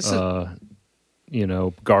more,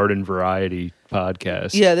 garden variety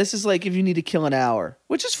podcast. Yeah, this is like if you need to kill an hour,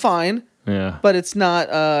 which is fine. Yeah, but it's not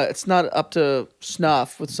up to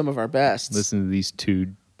snuff with some of our best. Listen to these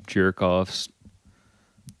two jerk-offs.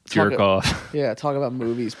 Jerk-off. Yeah, talk about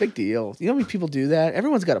movies. Big deal. You know how many people do that?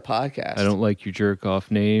 Everyone's got a podcast. I don't like your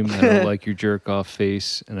jerk-off name. I don't like your jerk-off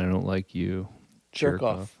face. And I don't like you.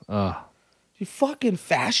 Jerk-off. You fucking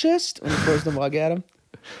fascist? When he throws the mug at him.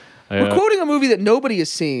 We're quoting a movie that nobody has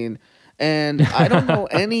seen, and I don't know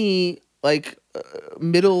any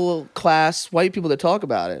middle class white people that talk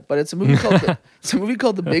about it. But it's a movie called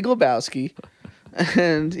The Big Lebowski,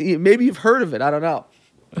 and maybe you've heard of it. I don't know.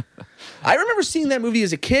 I remember seeing that movie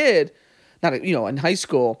as a kid, in high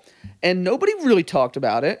school, and nobody really talked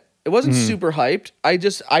about it. It wasn't super hyped.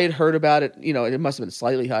 I had heard about it. It must have been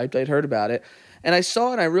slightly hyped. I'd heard about it, and I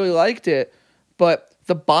saw it. and I really liked it, but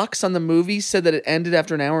the box on the movie said that it ended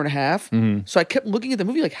after an hour and a half. So I kept looking at the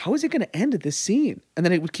movie like, how is it going to end at this scene? And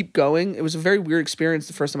then it would keep going. It was a very weird experience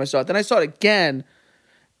the first time I saw it. Then I saw it again,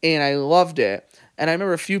 and I loved it. And I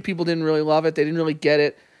remember a few people didn't really love it. They didn't really get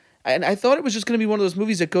it. And I thought it was just going to be one of those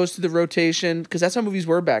movies that goes through the rotation, because that's how movies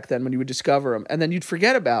were back then when you would discover them. And then you'd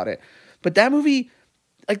forget about it. But that movie,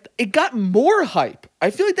 it got more hype. I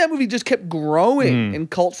feel like that movie just kept growing in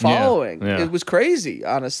cult following. Yeah. It was crazy,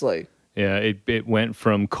 honestly. Yeah, it went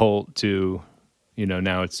from cult to,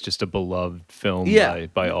 now it's just a beloved film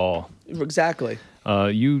by all. Exactly.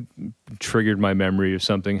 You triggered my memory of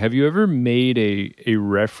something. Have you ever made a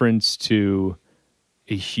reference to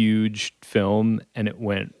a huge film and it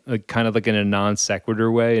went kind of like in a non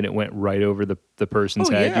sequitur way and it went right over the person's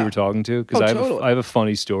head you were talking to? Because I have a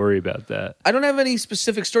funny story about that. I don't have any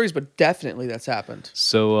specific stories, but definitely that's happened.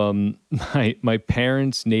 So my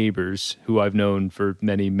parents' neighbors, who I've known for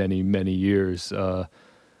many, many, many years, the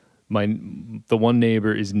one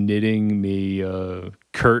neighbor is knitting me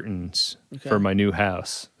curtains for my new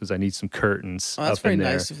house because I need some curtains. Oh, that's up very in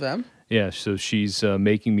there. nice of them. Yeah, so she's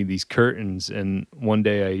making me these curtains, and one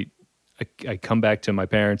day I come back to my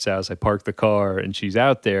parents' house, I park the car, and she's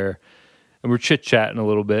out there, and we're chit-chatting a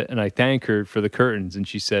little bit, and I thank her for the curtains, and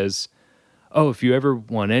she says, oh, if you ever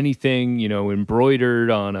want anything,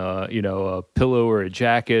 embroidered on a pillow or a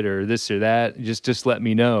jacket or this or that, just let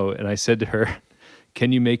me know. And I said to her,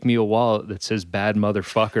 can you make me a wallet that says bad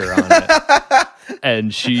motherfucker on it?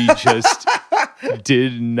 And she just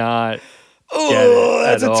did not... Oh,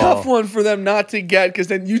 that's a tough one for them not to get, because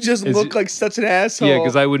then you just look like such an asshole. Yeah,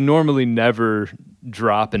 because I would normally never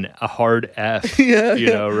drop a hard F,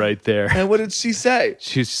 right there. And what did she say?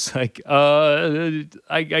 She's just like,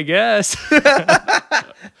 I guess.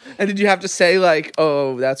 And did you have to say like,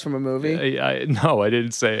 oh, that's from a movie? No, I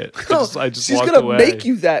didn't say it. I just she's walked gonna away. make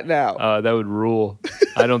you that now. That would rule.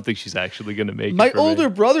 I don't think she's actually gonna make My it for older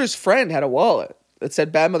me. brother's friend had a wallet that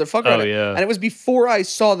said bad motherfucker on it. Yeah. And it was before I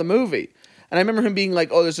saw the movie. And I remember him being like,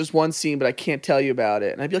 oh, there's this one scene, but I can't tell you about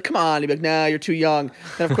it. And I'd be like, come on. He'd be like, nah, you're too young.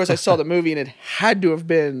 And of course, I saw the movie, and it had to have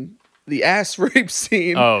been the ass rape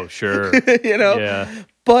scene. Oh, sure. Yeah.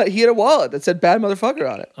 But he had a wallet that said bad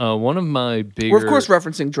motherfucker on it. One of my bigger... We're, of course,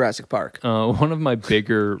 referencing Jurassic Park. One of my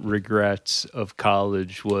bigger regrets of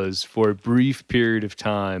college was, for a brief period of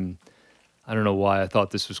time, I don't know why I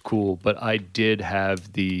thought this was cool, but I did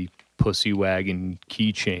have the pussy wagon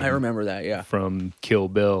keychain. I remember that, yeah. From Kill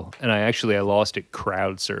Bill, and I lost it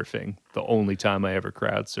crowd surfing. The only time I ever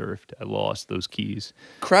crowd surfed, I lost those keys.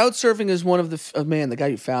 Crowd surfing is one of the man. The guy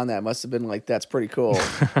who found that must have been like, "That's pretty cool."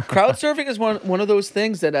 Crowd surfing is one of those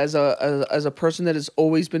things that, as a person that has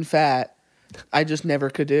always been fat, I just never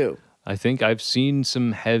could do. I think I've seen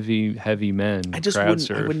some heavy men. I just crowd wouldn't.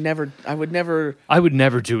 surf. I would never. I would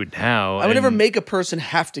never do it now. I would never make a person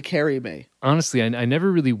have to carry me. Honestly, I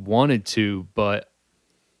never really wanted to, but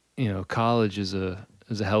college is a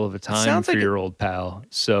hell of a time for your old pal.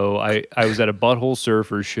 So I was at a Butthole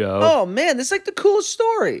Surfers show. Oh man, this is like the coolest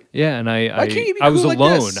story. Yeah, and Why can't you be I was cool like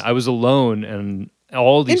alone. this? I was alone, and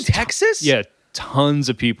all these in Texas. Yeah, tons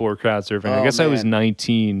of people were crowd surfing. I guess I was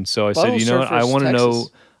 19, so I Butthole said, you know what, I Surfers, want to Texas. know.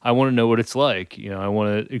 I want to know what it's like. I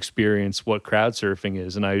want to experience what crowd surfing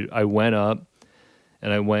is. And I went up,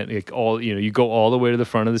 and I went you go all the way to the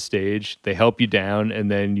front of the stage. They help you down, and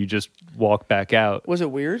then you just walk back out. Was it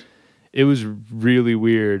weird? It was really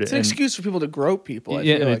weird. It's an excuse for people to grope people. I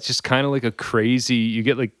Yeah, feel and like. it's just kind of like a crazy. You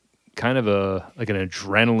get like kind of an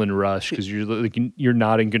adrenaline rush because you're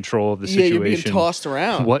not in control of the situation. You're being tossed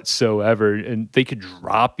around whatsoever, and they could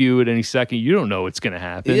drop you at any second. You don't know what's going to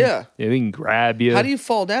happen. Yeah, they can grab you. How do you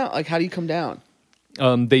fall down? Like, how do you come down?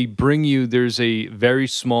 They bring you. There's a very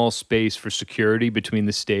small space for security between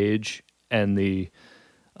the stage and the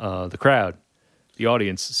crowd, the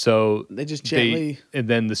audience. So they just gently, and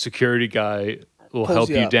then the security guy will pulls help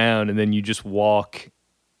you up. down, and then you just walk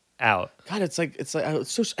out. God, it's like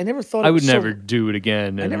I never thought I would never do it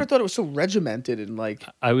again. I never thought it was so regimented and like.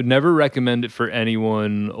 I would never recommend it for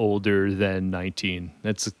anyone older than 19.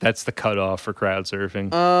 That's the cutoff for crowd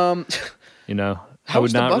surfing. How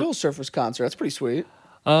was the Butthole Surfers concert? That's pretty sweet.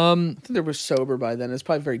 I think they were sober by then. It's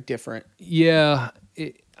probably very different. Yeah,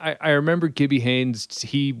 I remember Gibby Haynes.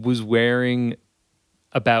 He was wearing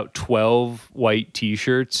about 12 white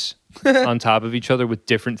T-shirts on top of each other with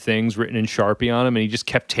different things written in Sharpie on them, and he just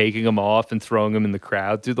kept taking them off and throwing them in the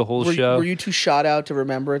crowd through the whole show. Were you too shot out to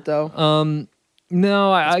remember it though?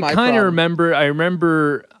 No, I kind of remember. I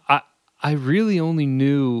remember. I really only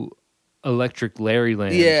knew Electric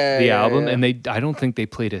Larryland, the album, and I don't think they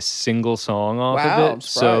played a single song off of it.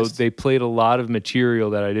 So they played a lot of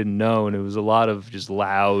material that I didn't know, and it was a lot of just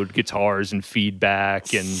loud guitars and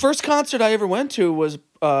feedback. And first concert I ever went to was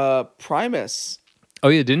Primus. Oh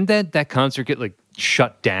yeah, didn't that concert get like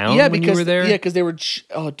shut down when you were there? Yeah, because they were.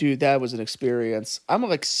 Oh, dude, that was an experience. I'm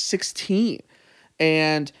like 16,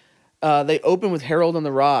 and they opened with Harold on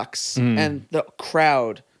the Rocks, and the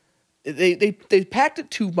crowd, they packed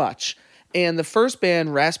it too much. And the first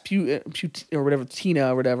band, Rasputin or whatever,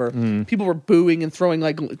 Tina or whatever, people were booing and throwing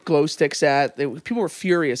like glow sticks at. People were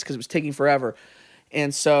furious because it was taking forever.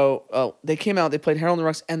 And so they came out, they played Harold on the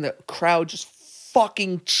Rocks, and the crowd just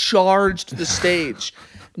fucking charged the stage,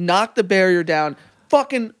 knocked the barrier down,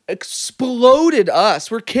 fucking exploded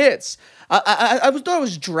us. We're kids. I thought I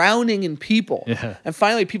was drowning in people. Yeah. And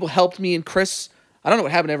finally people helped me and Chris. I don't know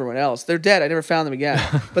what happened to everyone else. They're dead. I never found them again.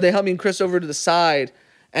 But they helped me and Chris over to the side.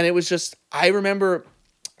 And it was just, I remember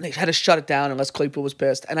they had to shut it down unless Claypool was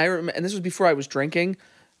pissed. And and this was before I was drinking,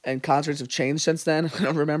 and concerts have changed since then. I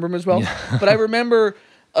don't remember them as well. Yeah. But I remember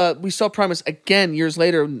we saw Primus again years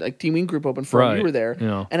later, like Dean Ween Group opened for him. You were there.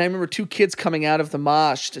 Yeah. And I remember two kids coming out of the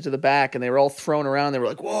mosh to the back, and they were all thrown around. They were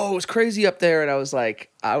like, whoa, it was crazy up there. And I was like,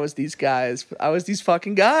 I was these guys. I was these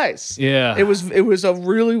fucking guys. Yeah. It was a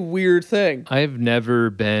really weird thing. I've never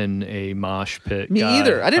been a mosh pit Me guy.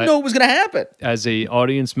 either. I didn't know it was going to happen. As a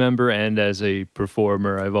audience member and as a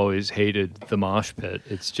performer, I've always hated the mosh pit.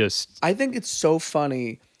 It's just... I think it's so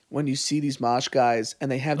funny when you see these mosh guys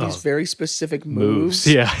and they have these very specific moves.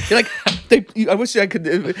 Yeah. You're like, I wish I could.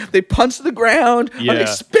 They punch the ground. Yeah. Or they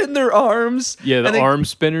spin their arms. Yeah, the arm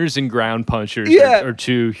spinners and ground punchers are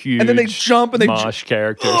two huge and then they jump and they mosh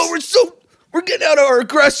characters. Oh, we're getting out of our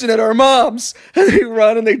aggression at our moms. And they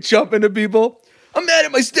run and they jump into people. I'm mad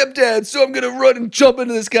at my stepdad, so I'm going to run and jump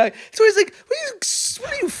into this guy. So he's like,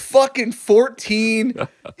 what are you fucking 14,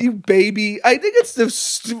 you baby? I think it's the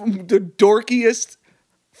dorkiest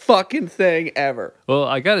fucking thing ever. Well,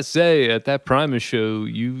 I gotta say, at that Primus show,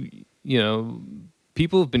 you know,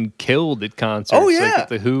 people have been killed at concerts. Oh yeah, like at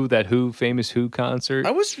the Who famous Who concert. I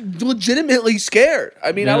was legitimately scared.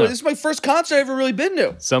 I mean, this is my first concert I've ever really been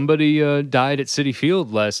to. Somebody died at City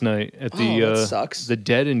Field last night at that sucks. The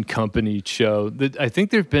Dead and Company show. I think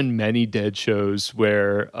there've been many Dead shows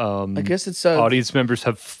where I guess it's audience members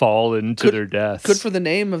have fallen to their deaths. Good for the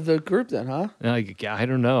name of the group, then, huh? I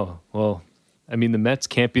don't know. Well, I mean, the Mets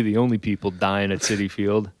can't be the only people dying at City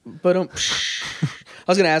Field. But I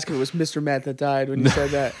was going to ask if it was Mr. Met that died when you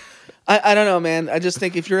said that. I don't know, man. I just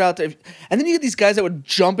think if you're out there, and then you get these guys that would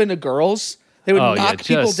jump into girls. They would knock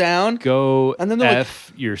people just down. Go and then they're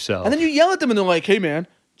F yourself. And then you yell at them and they're like, hey, man,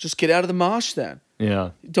 just get out of the mosh then.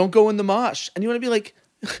 Yeah. Don't go in the mosh. And you want to be like,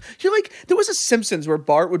 you're like, there was a Simpsons where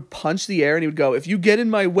Bart would punch the air and he would go, if you get in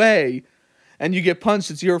my way and you get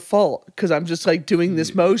punched, it's your fault because I'm just like doing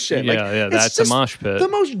this motion. Yeah, that's a mosh pit. The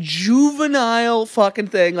most juvenile fucking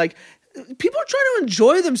thing. Like, people are trying to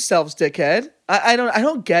enjoy themselves, dickhead. I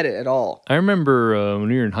don't get it at all. I remember when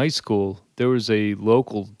we were in high school, there was a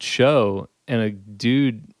local show and a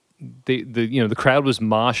dude, the crowd was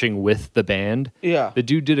moshing with the band. Yeah. The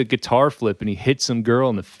dude did a guitar flip and he hit some girl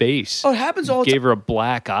in the face. Oh, it happens all the time. Gave her a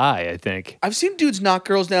black eye, I think. I've seen dudes knock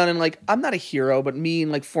girls down and like, I'm not a hero, but me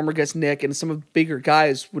and like former guest Nick and some of bigger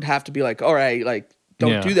guys would have to be like, all right, like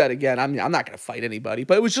don't do that again. I'm not going to fight anybody.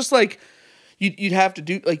 But it was just like, you'd have to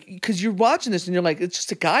do like, because you're watching this and you're like, it's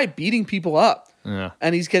just a guy beating people up. Yeah.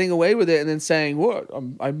 And he's getting away with it and then saying, what?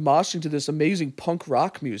 I'm moshing to this amazing punk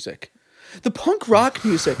rock music. The punk rock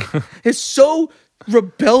music is so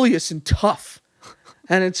rebellious and tough.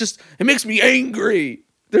 And it makes me angry.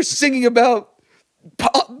 They're singing about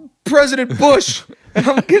President Bush. And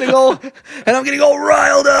I'm getting all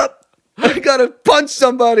riled up. I gotta punch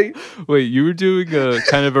somebody. Wait, you were doing a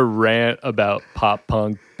kind of a rant about pop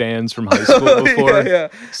punk bands from high school before? Yeah.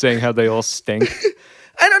 Saying how they all stink?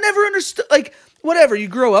 I don't never understood, like, whatever, you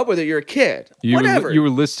grow up with it, you're a kid. Whatever. You were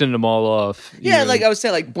listing them all off. Yeah, like I was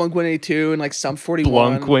saying, like Blink-182 and like Sum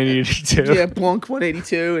 41. Blink-182. Yeah,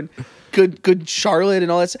 Blink-182 and Good Charlotte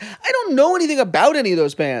and all that. I don't know anything about any of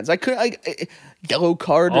those bands. Yellow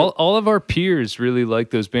Card. All of our peers really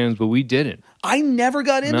liked those bands, but we didn't. I never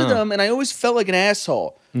got into them, and I always felt like an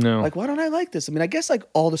asshole. No. Like, why don't I like this? I mean, I guess like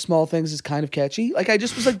All the Small Things is kind of catchy. Like, I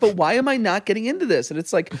just was like, but why am I not getting into this? And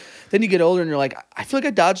it's like, then you get older and you're like, I feel like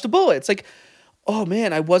I dodged a bullet. It's like, oh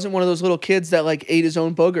man, I wasn't one of those little kids that like ate his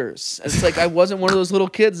own boogers. It's like, I wasn't one of those little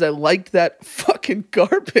kids that liked that fucking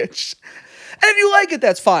garbage. And if you like it,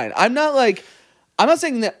 that's fine. I'm not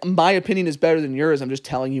saying that my opinion is better than yours. I'm just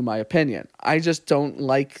telling you my opinion. I just don't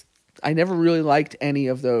like, I never really liked any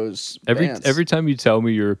of those bands. Every time you tell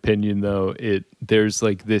me your opinion, though, there's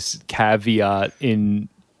like this caveat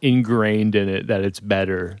ingrained in it that it's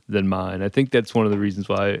better than mine. I think that's one of the reasons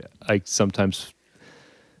why I sometimes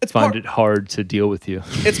find it hard to deal with you.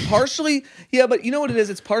 It's partially, yeah, but you know what it is?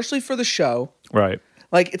 It's partially for the show. Right.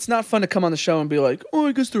 Like, it's not fun to come on the show and be like, oh,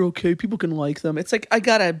 I guess they're okay. People can like them. It's like, I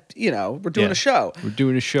gotta, we're doing a show. We're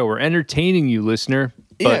doing a show. We're entertaining you, listener.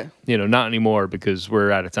 But, not anymore because we're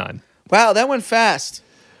out of time. Wow, that went fast.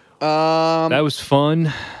 That was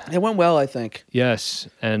fun. It went well, I think. Yes.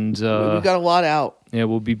 And we got a lot out. Yeah,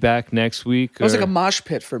 we'll be back next week. It was like a mosh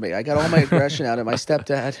pit for me. I got all my aggression out of my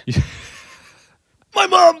stepdad. My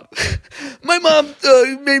mom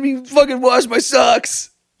made me fucking wash my socks.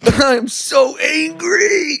 I'm so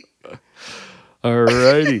angry.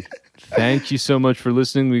 Alrighty. Thank you so much for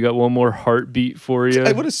listening. We got one more heartbeat for you.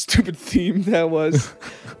 What a stupid theme that was.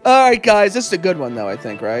 All right, guys. This is a good one, though, I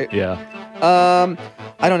think, right? Yeah.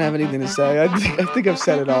 I don't have anything to say. I think I've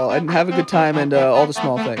said it all. And have a good time and all the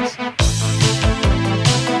small things.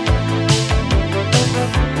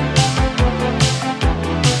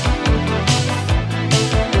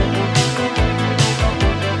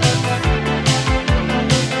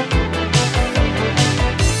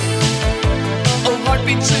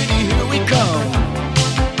 City, here we come.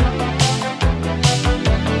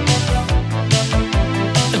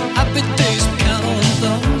 And happy days we count on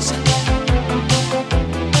thumbs.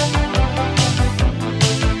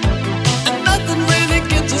 And nothing really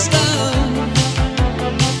gets us down.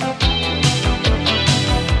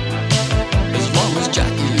 As long as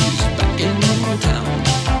Jackie's back in town.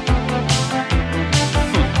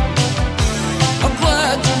 I'm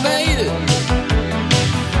glad you made it.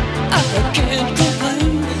 I can't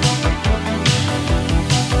complain.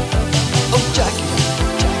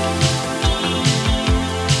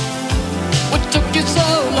 Took you so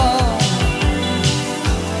long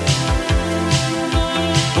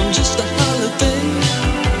on just a holiday.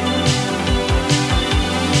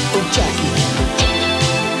 Oh, Jackie,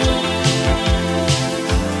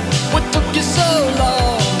 what took you so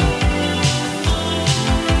long?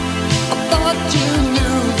 I thought you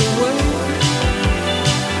knew the way.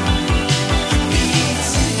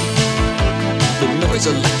 The noise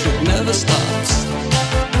electric never stops.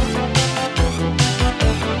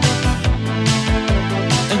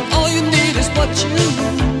 What you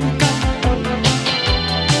got.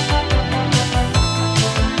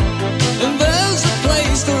 And there's a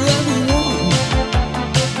place for everyone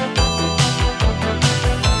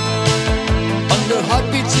under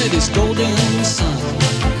Heartbeat City's golden sun.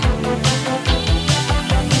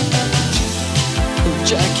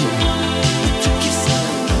 Jackie,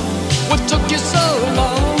 what took you so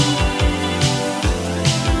long?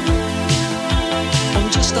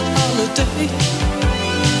 On just a holiday.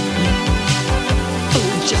 Oh,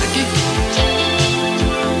 Jackie,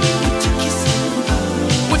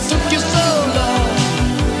 what took you so long?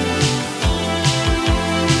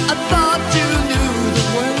 I thought you knew the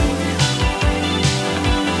way.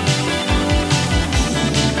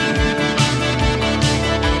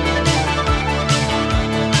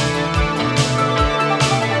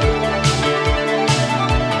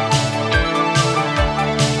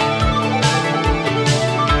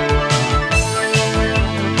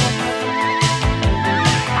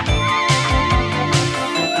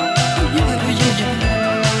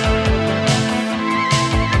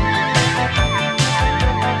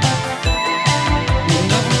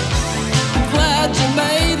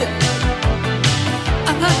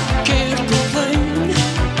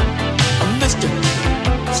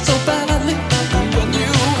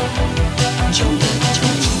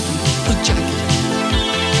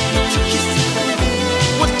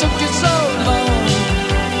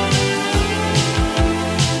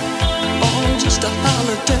 Just a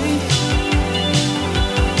holiday.